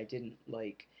shy. I didn't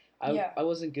like Yeah. I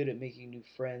wasn't good at making new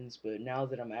friends, but now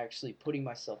that I'm actually putting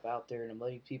myself out there and I'm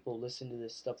letting people listen to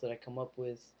this stuff that I come up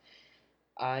with,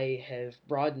 I have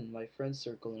broadened my friend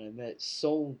circle and I've met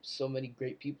so many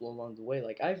great people along the way.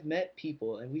 Like I've met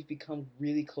people and we've become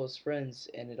really close friends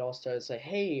and it all started like,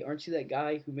 "Hey, aren't you that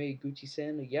guy who made Gucci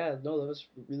Santa?" "Yeah, no, that was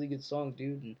a really good song,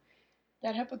 dude." And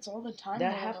That happens all the time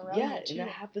when I'm around yeah, you and that too.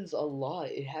 happens a lot.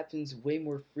 It happens way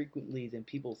more frequently than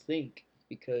people think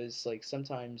because like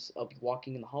sometimes I'll be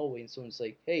walking in the hallway and someone's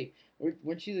like, "Hey,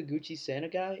 weren't you the Gucci Santa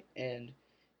guy?" And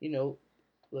you know,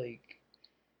 like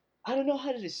I don't know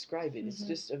how to describe it. It's Hmm.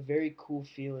 just a very cool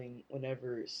feeling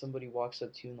whenever somebody walks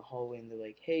up to you in the hallway and they're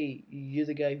like, "Hey, you're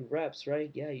the guy who raps, right?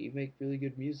 Yeah, you make really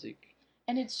good music."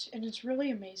 And it's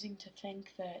really amazing to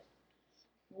think that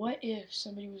what if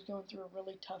somebody was going through a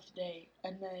really tough day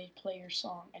and then they play your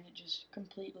song and it just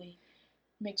completely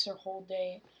makes their whole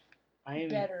day I am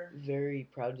better. very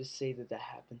proud to say that that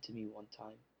happened to me one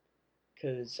time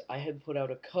because I had put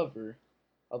out a cover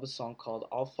of a song called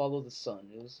 "I'll Follow the Sun."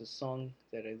 It was a song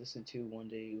that I listened to one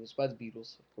day. It was by the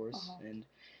Beatles, of course, Uh-huh. and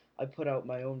I put out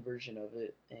my own version of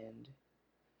it. And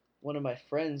one of my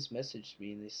friends messaged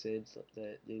me and they said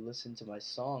that they listened to my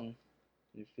song.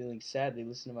 They're feeling sad. They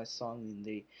listened to my song and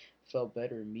they felt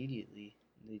better immediately.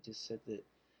 And they just said that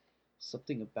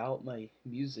something about my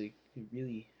music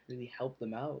really helped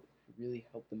them out. It really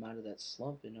helped them out of that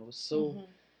slump. And I was so Mhm.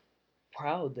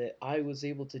 proud that I was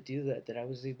able to do that. That I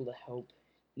was able to help,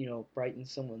 brighten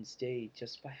someone's day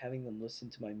just by having them listen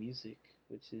to my music,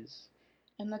 which is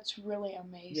And that's really yeah.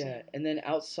 amazing. And then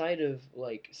outside of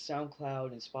like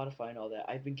SoundCloud and Spotify and all that,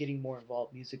 I've been getting more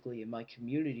involved musically in my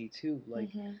community too. Like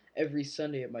Mhm. every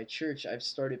Sunday at my church, I've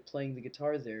started playing the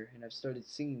guitar there and I've started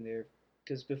singing there.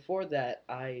 Because before that,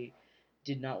 I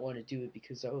did not want to do it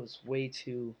because I was way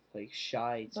too like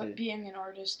shy to. But being an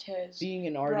artist has Being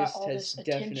an brought artist all has this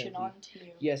attention definitely, onto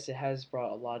you. yes, it has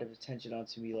brought a lot of attention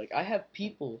onto me. Like I have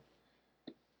people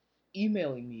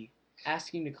emailing me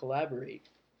asking to collaborate.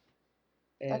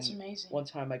 That's And amazing. one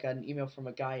time I got an email from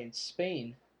a guy in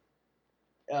Spain,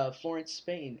 Florence,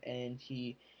 Spain, and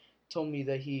he told me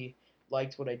that he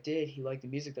liked what I did. He liked the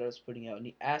music that I was putting out, and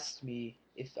he asked me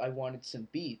if I wanted some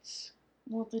beats.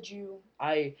 Well, did you?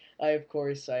 I of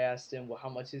course I asked him, well, how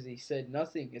much is it? He said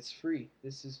nothing. It's free.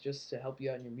 This is just to help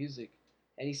you out in your music.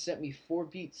 And he sent me 4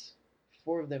 beats,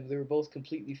 4 of them. They were both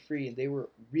completely free, and they were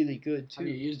really good Have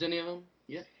you too. used any of them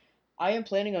yet? I am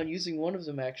planning on using one of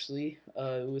them actually.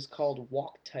 It was called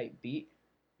Walk Type Beat,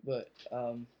 but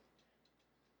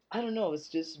I don't know. It's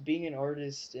just being an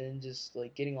artist and just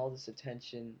like getting all this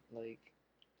attention. Like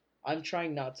I'm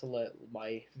trying not to let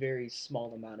my very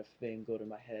small amount of fame go to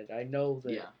my head. I know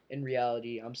that Yeah. in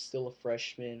reality, I'm still a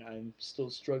freshman. I'm still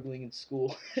struggling in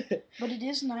school. But it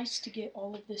is nice to get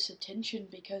all of this attention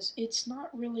because it's not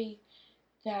really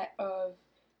that of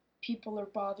people are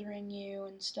bothering you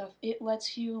and stuff. It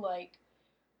lets you like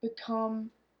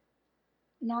become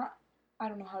not, I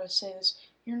don't know how to say this.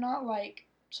 You're not like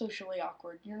socially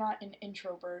awkward. You're not an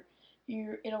introvert.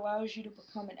 It allows you to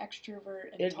become an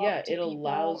extrovert and It yeah, talk to it people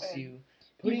allows and you be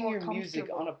putting more your music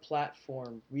on a comfortable.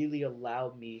 platform really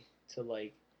allowed me to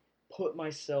like put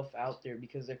myself out there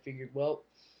because I figured, well,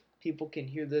 people can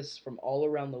hear this from all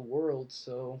around the world,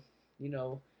 so you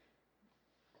know,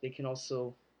 they can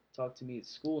also talk to me at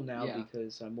school now Yeah.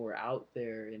 because I'm more out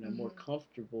there and I'm more Hmm.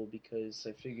 comfortable because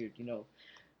I figured,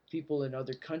 people in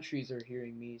other countries are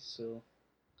hearing me, so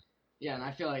Yeah, and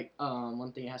I feel like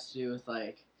one thing has to do with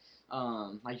like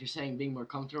you're saying, being more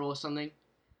comfortable with something.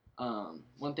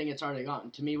 One thing it's already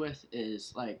gotten to me with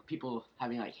is like people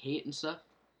having like hate and stuff,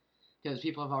 because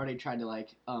people have already tried to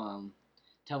like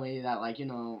tell me that like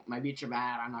my beats are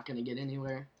bad, I'm not gonna get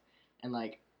anywhere, and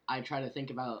like I try to think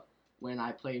about when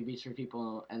I play beats for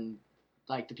people and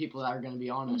like the people that are gonna be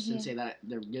honest and Hmm. say that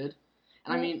they're good,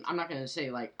 and I Well, mean I'm not gonna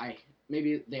say like I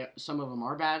maybe they some of them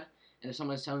are bad, and if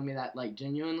someone's telling me that like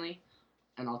genuinely,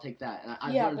 and I'll take that, and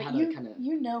I've yeah, learned but how to you kind of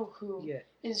you know who yeah.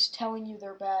 is telling you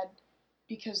they're bad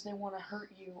because they want to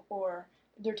hurt you, or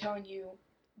they're telling you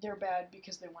they're bad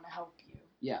because they want to help you.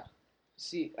 yeah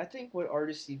See, I think what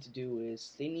artists need to do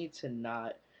is they need to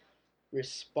not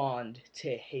respond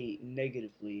to hate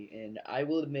negatively, and I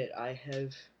will admit I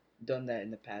have done that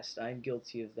in the past. I'm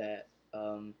guilty of that.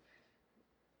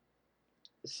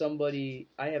 Somebody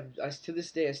I to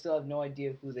this day I still have no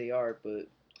idea who they are, but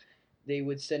they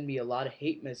would send me a lot of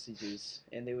hate messages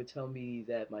and they would tell me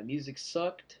that my music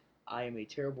sucked. I am a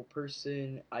terrible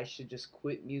person. I should just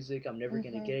quit music. I'm never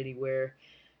going to Hmm. get anywhere.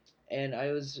 And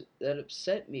that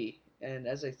upset me. And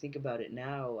as I think about it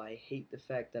now, I hate the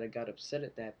fact that I got upset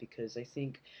at that because I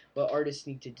think what artists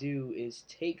need to do is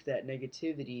take that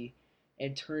negativity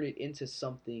and turn it into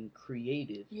something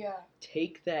creative. Yeah.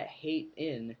 Take that hate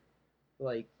in,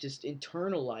 like just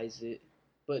internalize it,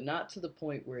 but not to the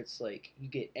point where it's like you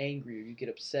get angry or you get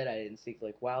upset at it and think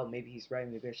like, wow, maybe he's right,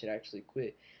 maybe I should actually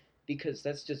quit, because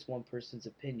that's just one person's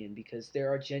opinion, because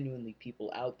there are genuinely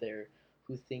people out there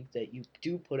who think that you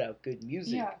do put out good Yeah,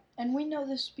 music. and we know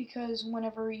this because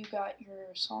whenever you got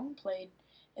your song played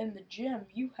in the gym,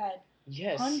 you had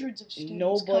Yes, hundreds of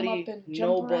students come up nobody, and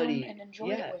jump around nobody, and enjoy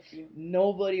it yeah, with you.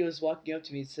 nobody was walking up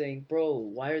to me saying, "Bro,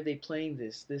 why are they playing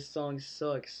this? This song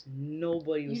sucks."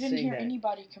 Nobody You was didn't saying hear that.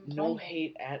 anybody No complaining.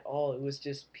 hate at all. It was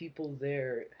just people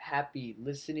there happy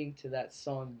listening to that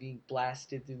song being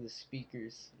blasted through the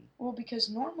speakers. Well, because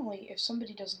normally if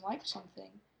somebody doesn't like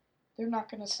something, they're not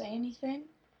going to say anything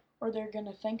or they're going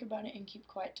to think about it and keep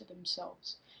quiet to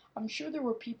themselves. I'm sure there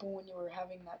were people when you were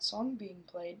having that song being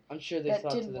played I'm sure they that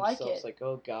thought to didn't like themselves it. like,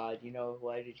 "Oh God,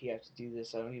 why did he have to do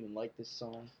this? I don't even like this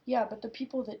song." Yeah, but the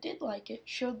people that did like it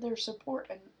showed their support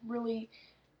and really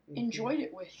enjoyed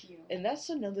it with you. And that's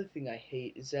another thing I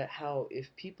hate is that how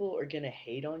if people are gonna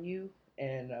hate on you,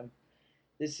 and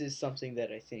this is something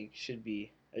that I think should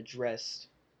be addressed.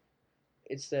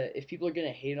 It's that if people are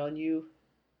gonna hate on you,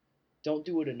 don't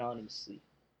do it anonymously.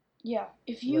 Yeah,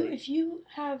 if Like, you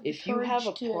have the if you have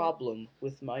a courage to, problem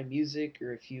with my music,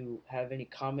 or if you have any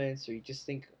comments, or you just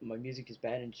think my music is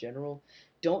bad in general,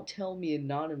 don't tell me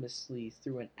anonymously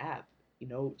through an app.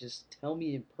 Just tell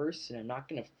me in person. I'm not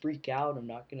gonna freak out. I'm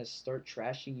not gonna start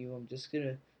trashing you. I'm just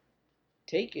gonna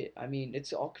take it. I mean,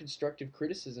 it's all constructive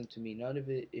criticism to me. None of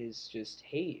it is just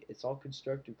hate. It's all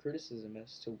constructive criticism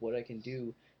as to what I can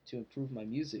do to improve my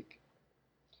music.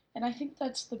 and I think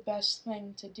that's the best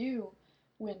thing to do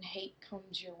when hate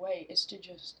comes your way is to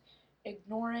just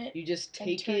ignore it You just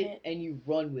and take turn it it. and you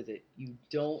run with it. You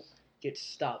don't get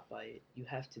stopped by it. You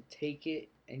have to take it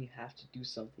and you have to do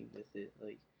something with it.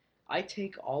 Like, I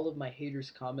take all of my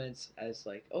haters' comments as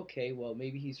like, okay, well,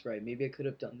 maybe he's right. Maybe I could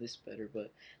have done this better,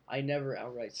 but I never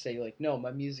outright say like, no,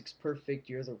 my music's perfect.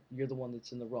 You're the one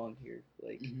that's in the wrong here.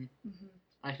 Like, Mm-hmm.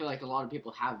 I feel like a lot of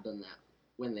people have done that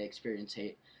when they experience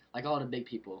hate. Like a lot of big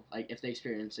people, like if they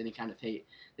experience any kind of hate,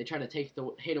 they try to take the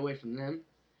hate away from them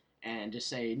and just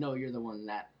say, "No, you're the one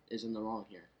that is in the wrong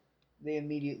here." they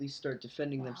immediately start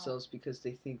defending Wow. themselves because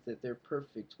they think that they're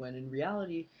perfect when in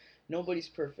reality nobody's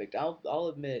perfect. I'll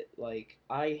admit, like,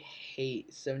 I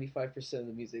hate 75% of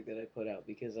the music that I put out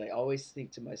because I always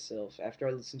think to myself after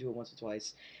I listen to it once or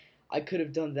twice, I could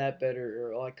have done that better,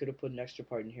 or oh, I could have put an extra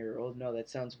part in here, or oh no, that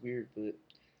sounds weird. But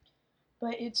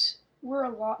But we're a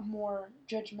lot more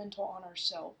judgmental on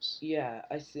ourselves. yeah,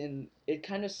 I think it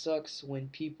kind of sucks when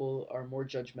people are more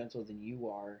judgmental than you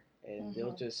are, and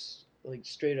they'll Mm-hmm. just like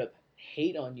straight up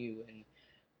hate on you and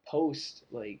post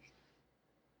like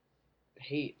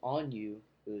hate on you.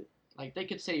 But Like they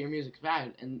could say your music's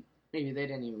bad, and maybe they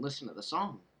didn't even listen to the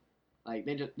song. Like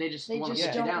they just They want to just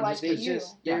put you yeah, don't down just like they because you.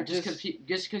 just yeah, they're just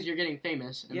because you're getting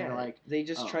famous, and they're yeah, like, they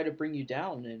just oh, try to bring you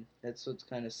down, and that's what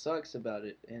kind of sucks about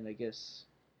it. And I guess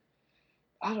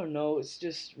I don't know. It's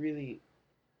just really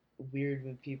weird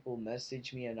when people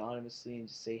message me anonymously and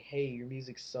just say, "Hey, your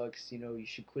music sucks. You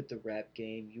should quit the rap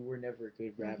game. You were never a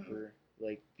good Mm-hmm. rapper.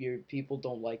 Like, your people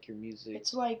don't like your music.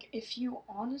 It's like if you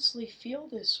honestly feel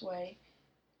this way,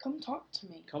 come talk to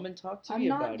me. Come and talk to I'm me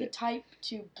not about the it." type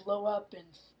to blow up and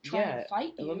try and Yeah,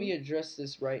 fight and let me you. address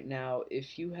this right now.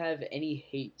 If you have any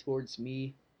hate towards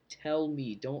me, tell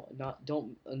me.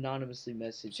 Don't anonymously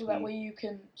message So that me. way you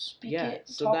can speak Yeah, it,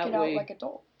 so talk that it out way like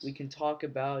adults, we can talk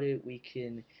about it. We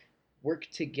can work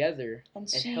together and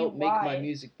and see help make my why.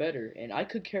 music better. And I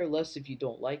could care less if you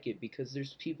don't like it because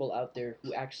there's people out there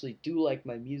who actually do like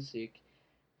my music.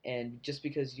 And just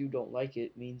because you don't like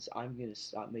it means I'm going to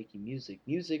stop making music.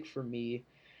 Music for me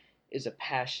is a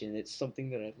passion. It's something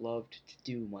that I've loved to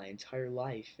do my entire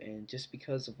life. And just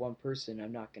because of one person,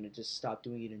 I'm not going to just stop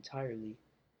doing it entirely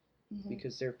Mm-hmm.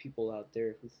 because there are people out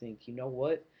there who think, you know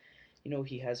what?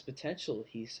 He has potential.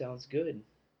 He sounds good.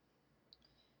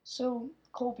 So,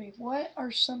 Colby, what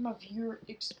are some of your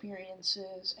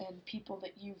experiences and people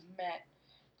that you've met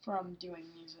from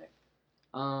doing music?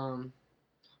 um,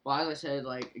 well, as I said,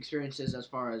 like experiences as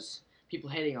far as people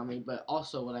hating on me, but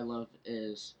also what I love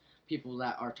is people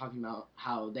that are talking about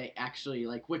how they actually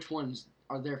like which ones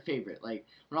are their favorite. Like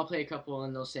when I'll play a couple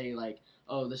and they'll say like,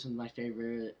 "Oh, this one's my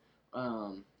favorite."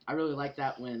 I really like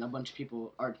that when a bunch of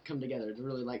people are come together to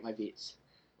really like my beats.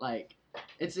 Like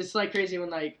it's like crazy when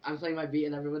like I'm playing my beat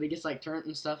and everybody gets like turned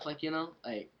and stuff. Like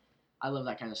like I love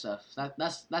that kind of stuff.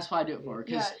 That's why I do it for.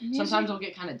 Yeah, Because music. sometimes I'll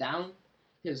get kind of down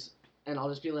because and I'll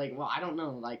just be like, well, I don't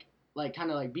know, like kind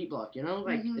of like beat block,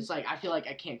 like Mm-hmm. it's like I feel like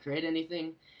I can't create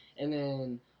anything, and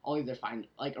then I'll either find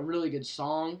like a really good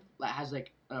song that has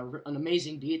like an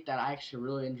amazing beat that I actually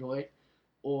really enjoy,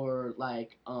 or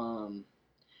like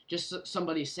just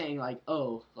somebody saying like,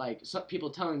 oh, like some people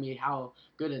telling me how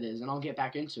good it is, and I'll get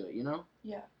back into it.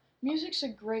 Yeah, music's a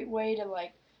great way to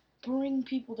like bring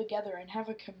people together and have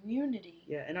a community.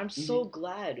 Yeah, and I'm Mm-hmm. so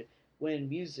glad when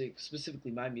music,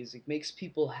 specifically my music, makes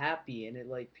people happy and it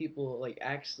like people like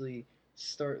actually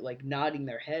start like nodding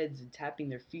their heads and tapping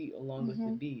their feet along with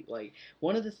the Mm-hmm. beat. Like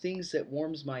one of the things that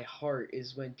warms my heart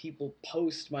is when people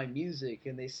post my music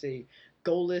and they say,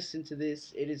 "Go listen to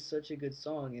this. It is such a good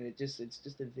song." And it's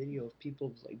just a video of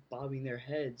people like bobbing their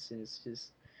heads and it's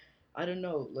just I don't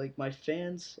know. Like my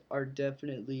fans are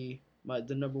definitely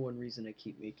the number one reason I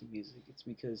keep making music. It's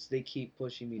because they keep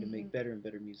pushing me to Mm-hmm. make better and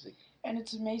better music. And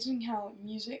it's amazing how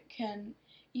music can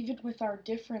even with our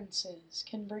differences,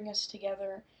 can bring us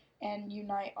together and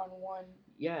unite on one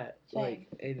Yeah, thing.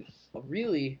 and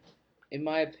really, in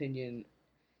my opinion,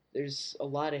 there's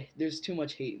too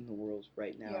much hate in the world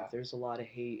right now. Yeah. There's a lot of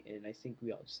hate, and I think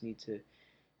we all just need to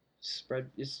spread.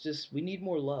 It's just we need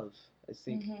more love. I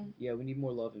think Mhm. yeah, we need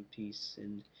more love and peace.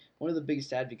 And one of the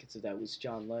biggest advocates of that was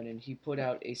John Lennon. He put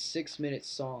out a 6-minute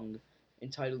song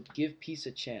entitled "Give Peace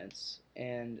a Chance,"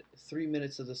 and 3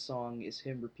 minutes of the song is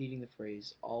him repeating the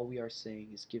phrase, "All we are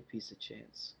saying is give peace a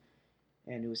chance."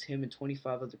 And it was him and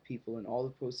 25 other people, and all the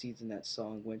proceeds in that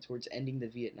song went towards ending the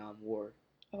Vietnam War.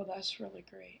 Oh, that's really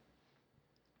great.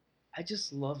 I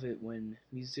just love it when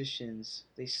musicians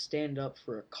they stand up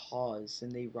for a cause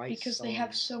and they write Because songs. they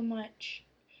have so much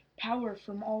power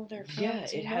from all of their fans. Yeah,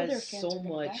 They it know their has fans so are gonna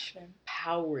back much them.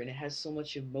 power and it has so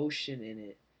much emotion in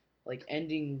it, like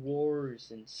ending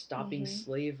wars and stopping Mhm.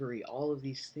 slavery, all of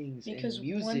these things. Because And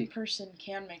one music, person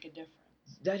can make a difference.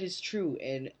 that is true,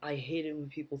 and I hate it when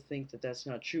people think that that's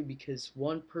not true because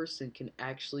one person can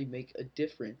actually make a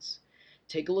difference.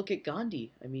 Take a look at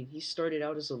Gandhi. I mean, he started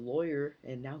out as a lawyer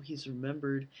and now he's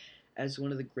remembered as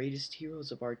one of the greatest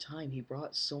heroes of our time. He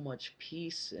brought so much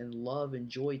peace and love and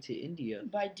joy to India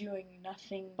By doing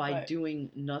nothing by but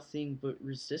doing nothing but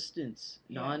resistance,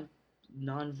 Yeah.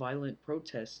 non-violent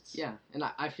protests. Yeah, and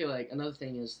I feel like another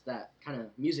thing is that kind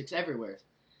of music's everywhere.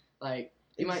 Like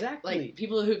you might Exactly. like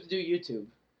people who do YouTube.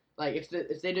 Like if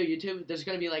they do YouTube, there's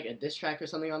gonna be like a diss track or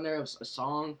something on there of a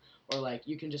song, or like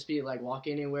you can just be like walk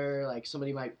anywhere. Like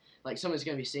someone's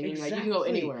gonna be singing. Like you can go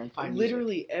Exactly. anywhere and find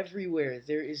Literally everywhere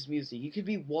there is music. You could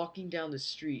be walking down the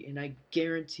street, and I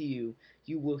guarantee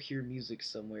you will hear music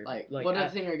somewhere. music. Like Like what other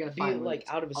thing are you gonna be find it when like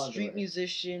it's out of a all street everywhere?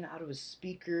 musician, out of a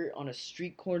speaker, on a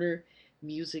street corner.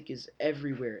 Music is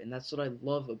everywhere, and that's what I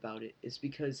love about it. Is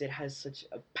because it has such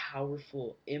a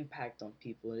powerful impact on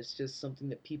people, and it's just something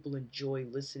that people enjoy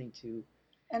listening to.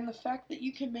 and the fact that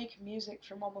you can make music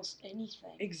from almost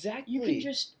anything. Exactly. You can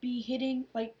just be hitting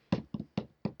like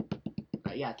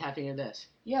Yeah, tapping a disc.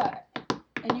 yeah,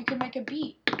 and you can make a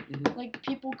beat. Mhm. Like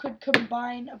people could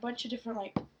combine a bunch of different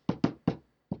like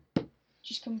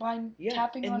just combine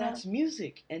tapping and on that's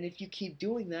music. And if you keep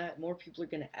doing that, more people are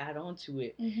going to add on to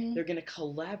it. Mhm. They're going to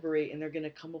collaborate and they're going to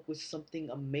come up with something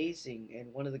amazing.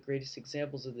 And one of the greatest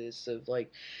examples of this, of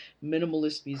like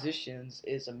minimalist musicians,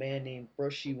 is a man named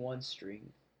Brushy One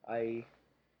String.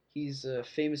 He's a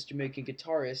famous Jamaican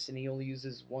guitarist, and he only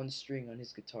uses one string on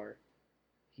his guitar.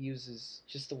 He uses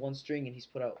just the one string, and he's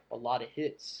put out a lot of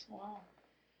hits. Wow.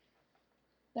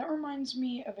 That reminds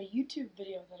me of a YouTube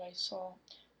video that I saw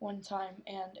one time,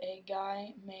 and a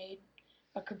guy made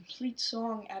a complete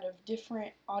song out of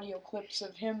different audio clips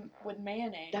of him with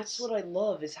mayonnaise. That's what I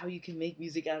love, is how you can make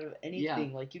music out of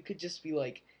anything. Like you could just be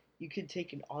like, you could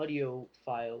take an audio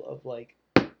file of like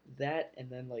that, and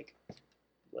then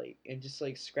and just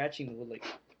like scratching with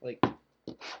like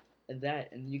and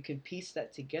that, and you can piece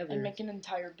that together and make an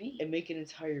entire beat. and make an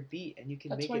entire beat, and you can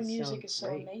That's make why it music sound is so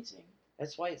great. amazing.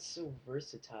 That's why it's so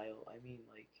versatile. I mean,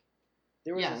 like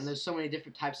And there's so many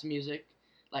different types of music.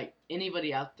 Like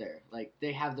anybody out there, like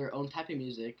they have their own type of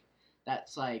music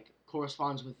that's like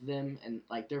corresponds with them and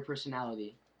like their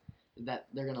personality that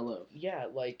they're gonna love. Yeah,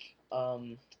 like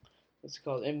what's it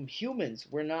called? And humans,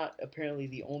 we're not apparently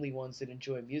the only ones that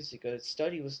enjoy music. A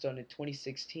study was done in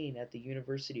 2016 at the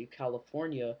University of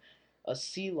California. A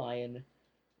sea lion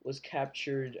was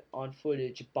captured on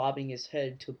footage bobbing his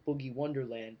head to Boogie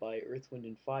Wonderland by Earth, Wind,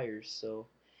 and Fire. So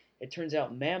it turns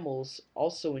out mammals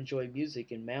also enjoy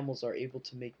music, and mammals are able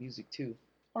to make music too.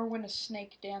 Or when a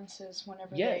snake dances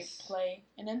whenever Yes. they play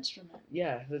an instrument.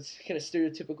 Yeah, that's kind of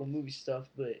stereotypical movie stuff,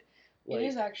 but it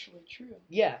is actually true.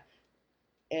 Yeah,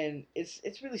 and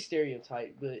it's really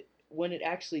stereotyped, but when it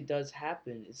actually does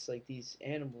happen, it's like these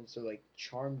animals are like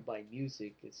charmed by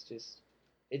music. It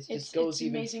just goes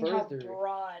even further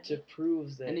to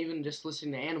prove that. And even just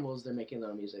listening to animals, they're making their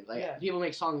own music. Like Yeah. people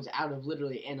make songs out of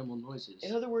literally animal noises.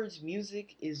 In other words,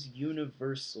 music is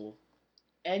universal.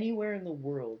 Anywhere in the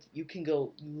world, you can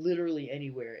go literally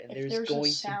anywhere, and if there's a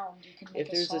sound, you can make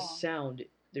if there's a a song. sound,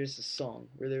 there's a song.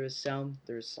 Where there is sound,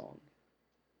 there's song.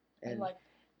 And like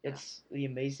it's the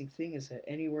amazing thing is that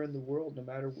anywhere in the world, no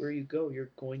matter where you go,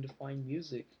 you're going to find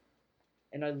music.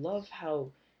 And I love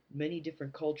how many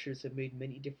different cultures have made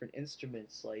many different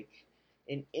instruments. Like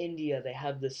in India, they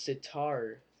have the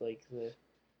sitar, like the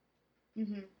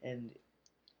Mhm. and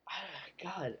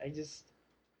God, I just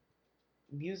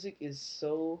music is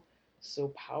so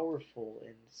powerful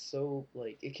and so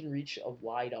like it can reach a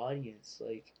wide audience.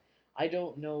 Like I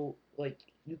don't know, like,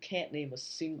 you can't name a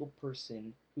single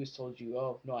person who's told you,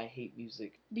 oh, no, I hate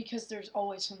music. Because there's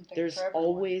always something There's for everyone,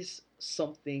 always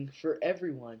something for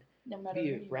everyone, no matter be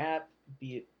who it you are. rap,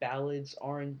 be it ballads,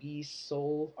 R&B,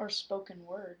 soul. Or spoken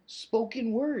word.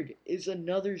 Spoken word is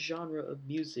another genre of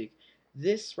music.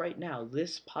 This right now,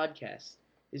 this podcast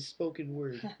is spoken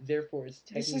word. Therefore, it's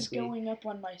This is technically going up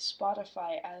on my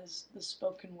Spotify as the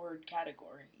spoken word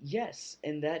category. yes,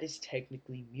 and that is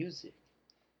technically music.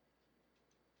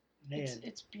 Man,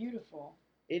 It's beautiful.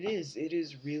 it is. It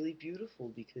is really beautiful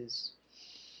because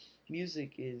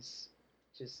music is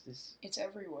just this. It's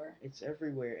everywhere. It's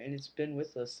everywhere, and it's been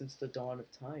with us since the dawn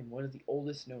of time. One of the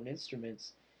oldest known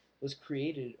instruments was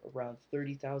created around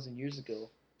 30,000 years ago,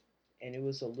 and it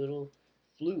was a little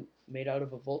flute made out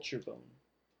of a vulture bone.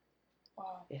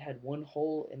 Wow. It had one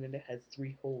hole, and then it had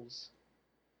three holes,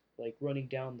 like running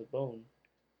down the bone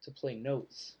to play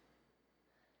notes.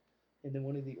 And then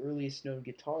one of the earliest known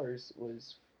guitars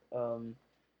was um,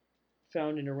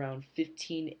 found in around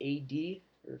 15 AD,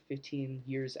 or 15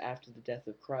 years after the death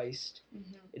of Christ.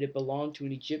 Mm-hmm. It had belonged to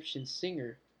an Egyptian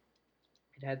singer.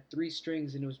 It had three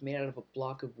strings and it was made out of a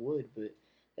block of wood, but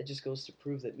that just goes to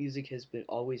prove that music has been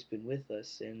always been with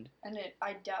us. And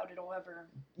I doubt it'll ever.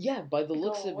 yeah, by the Go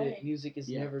looks of away. it, music is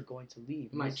Yeah. never going to leave.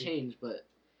 It might Music, change, but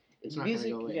it's not music,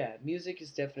 gonna go away. yeah, music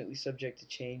is definitely subject to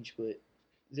change, but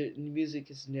the music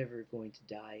is never going to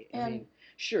die. I And- mean,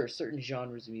 sure, certain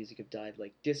genres of music have died,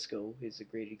 like disco is a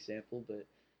great example, but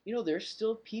you know, there's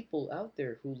still people out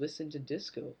there who listen to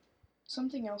disco.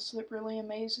 Something else that really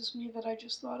amazes me that I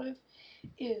just thought of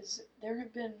is there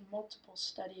have been multiple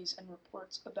studies and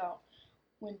reports about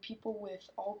when people with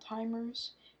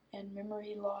Alzheimer's and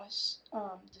memory loss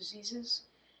diseases,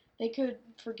 they could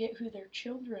forget who their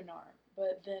children are,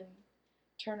 but then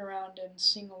turn around and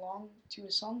sing along to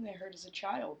a song they heard as a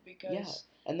child because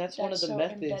Yeah, and that's one of that's the so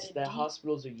methods embedded that deep.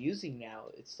 hospitals are using now.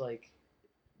 It's like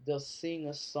they'll sing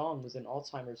a song with an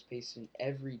Alzheimer's patient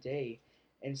every day,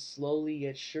 and slowly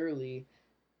yet surely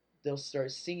they'll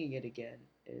start singing it again.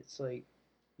 It's like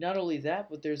not only that,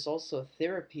 but there's also a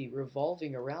therapy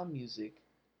revolving around music.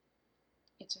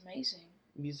 It's amazing.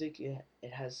 Music, it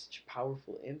has such a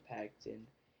powerful impact, and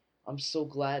I'm so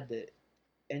glad that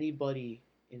anybody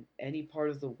in any part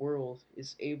of the world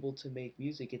is able to make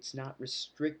music. It's not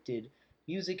restricted.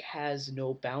 Music has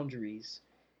no boundaries.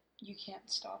 You can't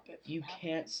stop it from You happening.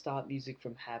 can't stop music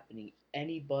from happening.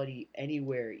 Anybody,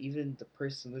 anywhere, even the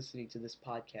person listening to this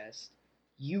podcast,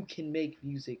 you can make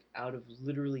music out of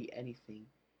literally anything.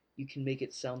 You can make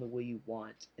it sound the way you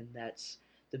want, and that's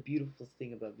the beautiful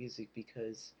thing about music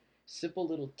because simple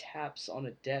little taps on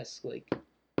a desk, like,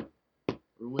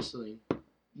 Or whistling.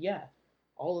 yeah,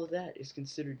 all of that is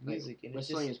considered Like, music, and it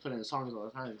whistling just, is put in songs all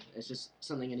the time. It's just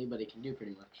something anybody can do,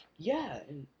 pretty much. yeah,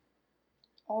 and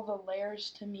All the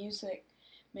layers to music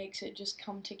makes it just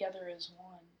come together as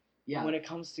one. Yeah. when it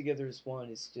comes together as one,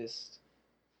 it's just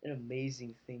an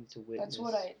amazing thing to witness.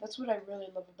 That's what I really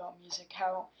love about music,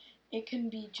 how it can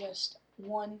be just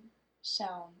one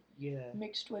sound Yeah.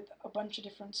 mixed with a bunch of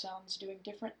different sounds doing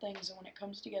different things, and when it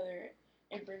comes together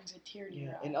it brings a tear to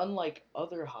your eye. And unlike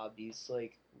other hobbies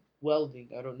like welding,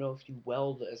 I don't know if you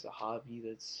weld as a hobby.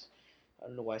 I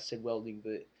don't know why I said welding,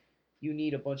 but you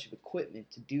need a bunch of equipment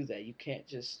to do that. You can't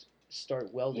just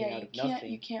start welding Yeah, out you of can't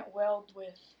nothing. you can't weld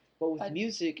with But with a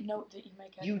music, note that you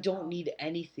make out of you your don't mouth. need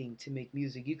anything to make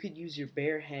music. You could use your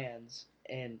bare hands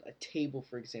and a table,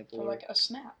 for example, for like a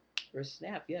snap. or a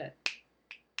snap. Yeah,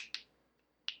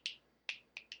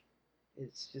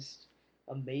 it's just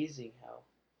amazing how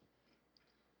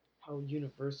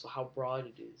universal, how broad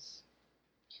it is.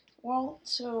 Well,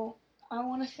 so I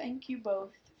want to thank you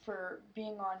both for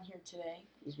being on here today.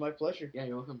 It was my pleasure. Yeah,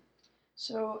 you're welcome.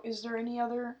 So, is there any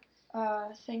other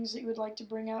things that you would like to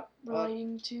bring up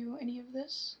relating to any of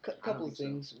this? Couple of think so.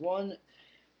 things. One,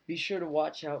 be sure to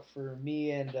watch out for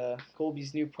me and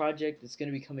Colby's new project. It's going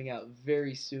to be coming out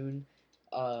very soon.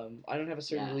 I don't have a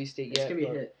certain Yeah, release date It's yet, gonna be a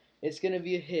but hit. it's going to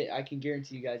be a hit. I can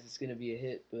guarantee you guys it's going to be a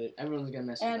hit. But Everyone's gonna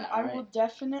mess with And that, I right? will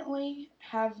definitely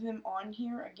have them on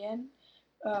here again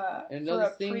And for another a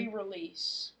thing-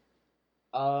 pre-release.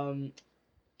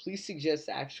 please suggest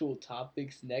actual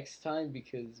topics next time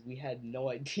because we had no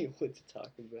idea what to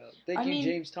talk about. Thank you,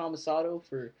 James Tomasato,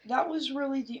 for That was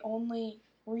really the only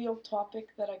real topic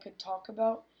that I could talk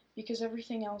about because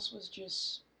everything else was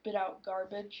just spit out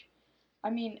garbage. I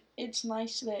mean, it's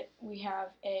nice that we have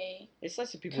a it's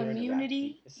nice that people community are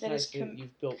interacting. It's that nice is that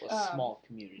you've built a small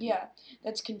community. yeah,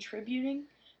 that's contributing,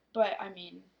 but I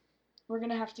mean, we're going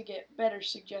to have to get better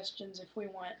suggestions if we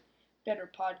want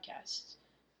better podcasts.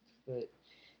 But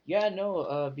yeah,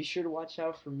 no. Be sure to watch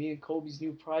out for me and Colby's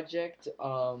new project.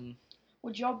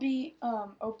 Would y'all be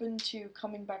open to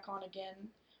coming back on again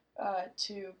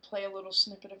to play a little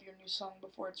snippet of your new song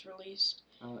before it's released?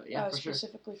 Yeah, for sure.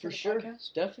 Specifically for For the sure,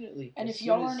 podcast? definitely. And As if soon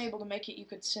y'all as- aren't able to make it, you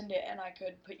could send it and I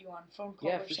could put you on phone call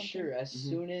yeah, or for something. sure. As Mhm.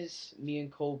 soon as me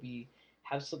and Colby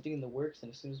have something in the works,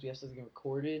 and as soon as we have something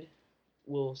recorded,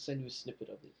 we'll send you a snippet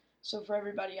of it. So for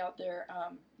everybody out there,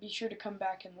 be sure to come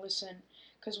back and listen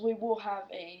because we will have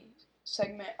a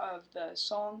segment of the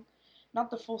song, not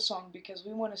the full song because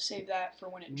we want to save that for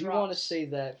when it drops. We want to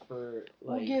save that for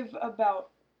We'll like. give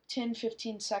about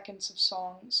 10-15 seconds of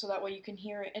song so that way you can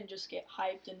hear it and just get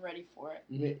hyped and ready for it.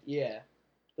 Mhm. Yeah,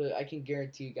 but I can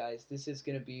guarantee you guys, this is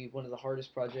gonna be one of the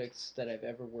hardest projects that I've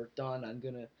ever worked on. I'm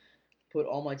gonna put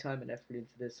all my time and effort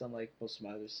into this, unlike most of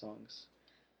my other songs.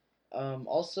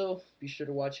 Also, be sure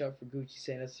to watch out for Gucci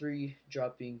Santa 3,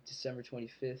 dropping December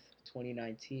 25th,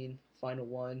 2019. Final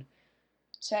one.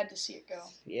 Sad to see it go.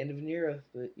 It's the end of an era,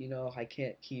 but I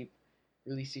can't keep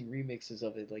releasing remixes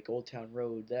of it like Old Town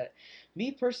Road.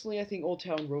 Me personally, I think Old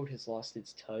Town Road has lost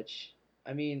its touch.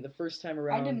 I mean, the first time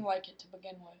around, I didn't like it to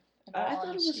begin with. In all I thought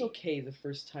it was honesty. okay the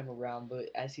first time around, but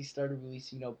as he started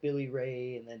releasing, Billy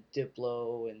Ray and then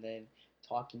Diplo and then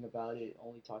talking about it,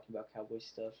 only talking about cowboy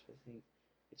stuff, I think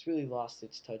it's really lost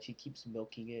its touch. He keeps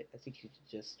milking it. I think he should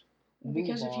just move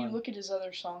Because if you on. look at his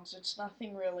other songs, it's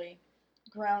nothing really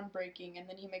groundbreaking, and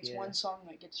then he makes Yeah. one song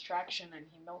that gets traction and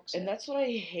he milks And it. that's what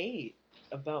I hate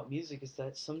about music is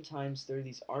that sometimes there are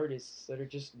these artists that are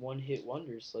just one-hit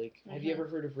wonders. Like, have you Mhm. ever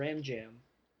heard of Ram Jam?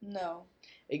 No.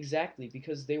 Exactly,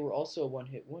 because they were also a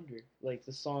one-hit wonder. Like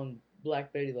the song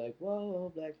Black Betty, like "Whoa,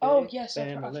 Black Betty." Oh, yes, I've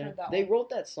Bam-a-lam. heard that They one. wrote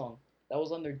that song. That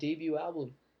was on their debut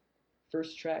album,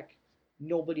 first track.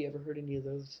 Nobody ever heard any of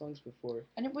those songs before.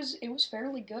 And it was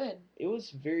fairly good. It was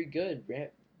very good.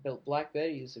 Black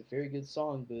Betty is a very good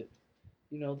song, but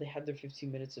they had their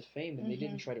 15 minutes of fame and they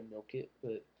didn't Mhm. try to milk it.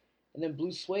 And then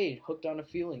Blue Suede, Hooked on a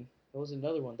Feeling. That was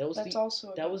another one. That's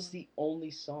also a That good was one. the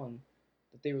only song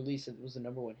that they released that was the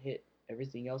number one hit.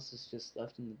 Everything else is just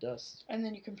left in the dust. And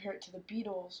then you compare it to the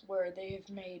Beatles, where they have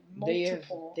made They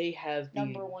multiple. have the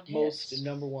number one most hits.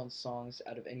 number one songs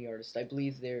out of any artist. I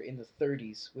believe they're in the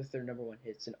 30s with their number one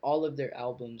hits, and all of their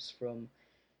albums from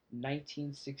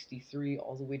 1963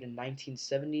 all the way to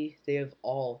 1970, they have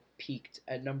all peaked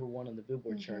at number one on the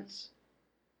Billboard Mhm. charts.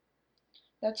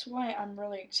 That's why I'm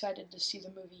really excited to see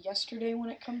the movie Yesterday when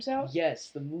it comes out. Yes,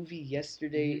 the movie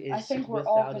Yesterday Mhm. is I think we're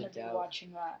without all a going to be doubt.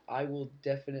 watching that. I will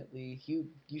definitely. You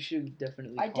should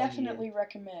definitely. I call me definitely in.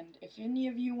 recommend. If any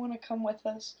of you want to come with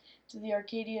us to the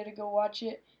Arcadia to go watch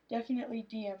it, definitely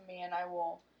DM me and I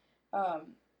will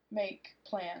make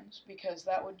plans because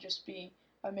that would just be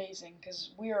amazing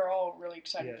because we are all really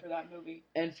excited Yeah. for that movie.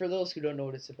 And for those who don't know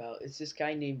what it's about, it's this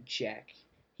guy named Jack.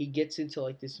 He gets into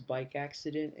like this bike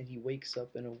accident and he wakes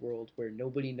up in a world where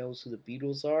nobody knows who the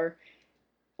Beatles are.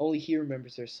 Only he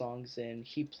remembers their songs and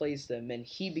he plays them and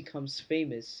he becomes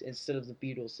famous instead of the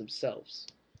Beatles themselves.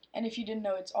 And if you didn't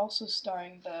know, it's also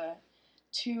starring the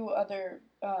two other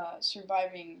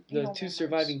surviving The Beatle two members.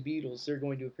 surviving Beatles, they're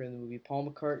going to appear in the movie, Paul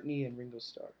McCartney and Ringo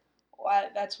Starr.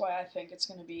 That's why I think it's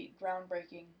going to be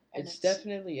groundbreaking. And It's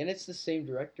definitely, and it's the same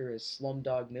director as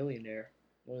Slumdog Millionaire.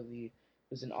 It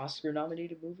was an Oscar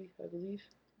nominated movie, I believe.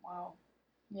 Wow.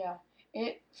 Yeah.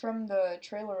 It from the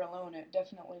trailer alone, it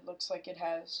definitely looks like it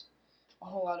has a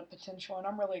whole lot of potential, and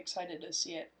I'm really excited to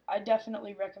see it. I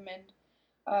definitely recommend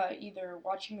either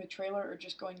watching the trailer or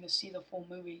just going to see the full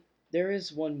movie. There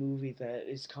is one movie that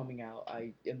is coming out.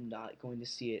 I am not going to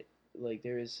see it. Like,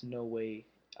 there is no way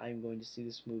I am going to see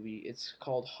this movie. It's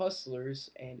called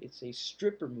Hustlers, and it's a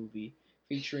stripper movie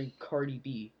featuring Cardi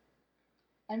B.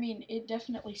 I mean, it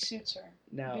definitely suits her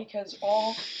Now, because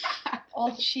all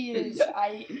she is,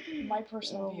 my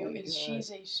personal Oh view my is God.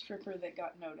 she's a stripper that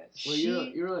got noticed. Well,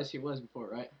 you realize she was before,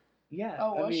 right? Yeah,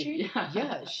 Oh, I was mean, she?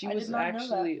 yeah, she I was did not know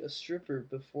actually a stripper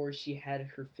before she had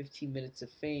her 15 minutes of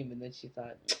fame, and then she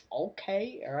thought,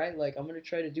 okay, all right, like I'm gonna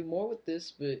try to do more with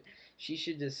this, but she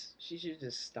should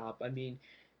just stop. I mean,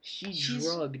 She's-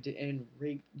 drugged and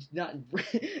raped, not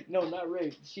no, not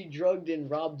raped. She drugged and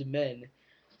robbed men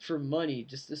for money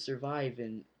just to survive,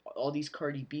 and all these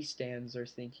Cardi B stands are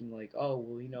thinking like, oh,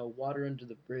 well, water under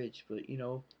the bridge, but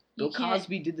You Bill can't-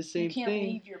 Cosby did the You same can't thing.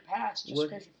 leave your past just What-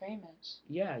 because you're famous.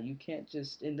 Yeah, you can't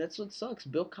just, and that's what sucks.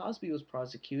 Bill Cosby was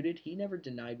prosecuted. He never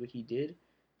denied what he did.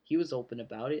 He was open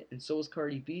about it, and so was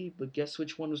Cardi B. But guess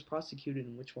which one was prosecuted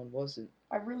and which one wasn't?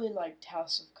 I really liked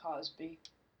House of Cosby.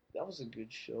 That was a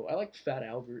good show. I liked Fat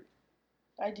Albert.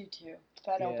 I do too.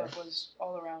 Fat Yeah. Albert was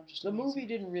all around just The amazing. movie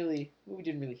didn't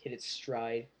really hit its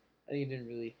stride. I think it didn't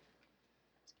really.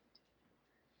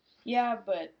 Yeah,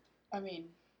 but I mean,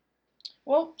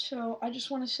 Well, so I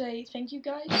just want to say thank you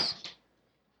guys.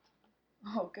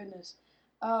 Oh goodness.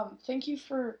 Thank you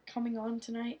for coming on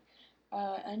tonight.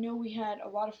 I know we had a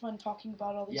lot of fun talking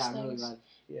about all these Yeah, I'm really things glad.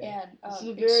 Yeah. and This is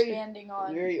a very, expanding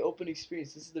on. very open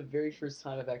experience. This is the very first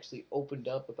time I've actually opened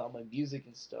up about my music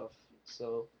and stuff.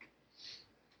 So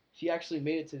if you actually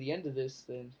made it to the end of this,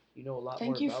 then you know a lot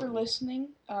more Thank you about for me. listening.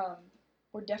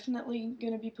 We're definitely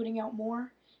going to be putting out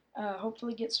more.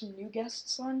 Hopefully, get some new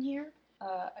guests on here.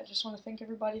 I just want to thank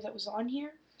everybody that was on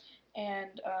here.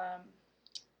 And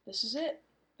this is it.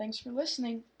 Thanks for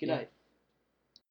listening. Good Yeah. night.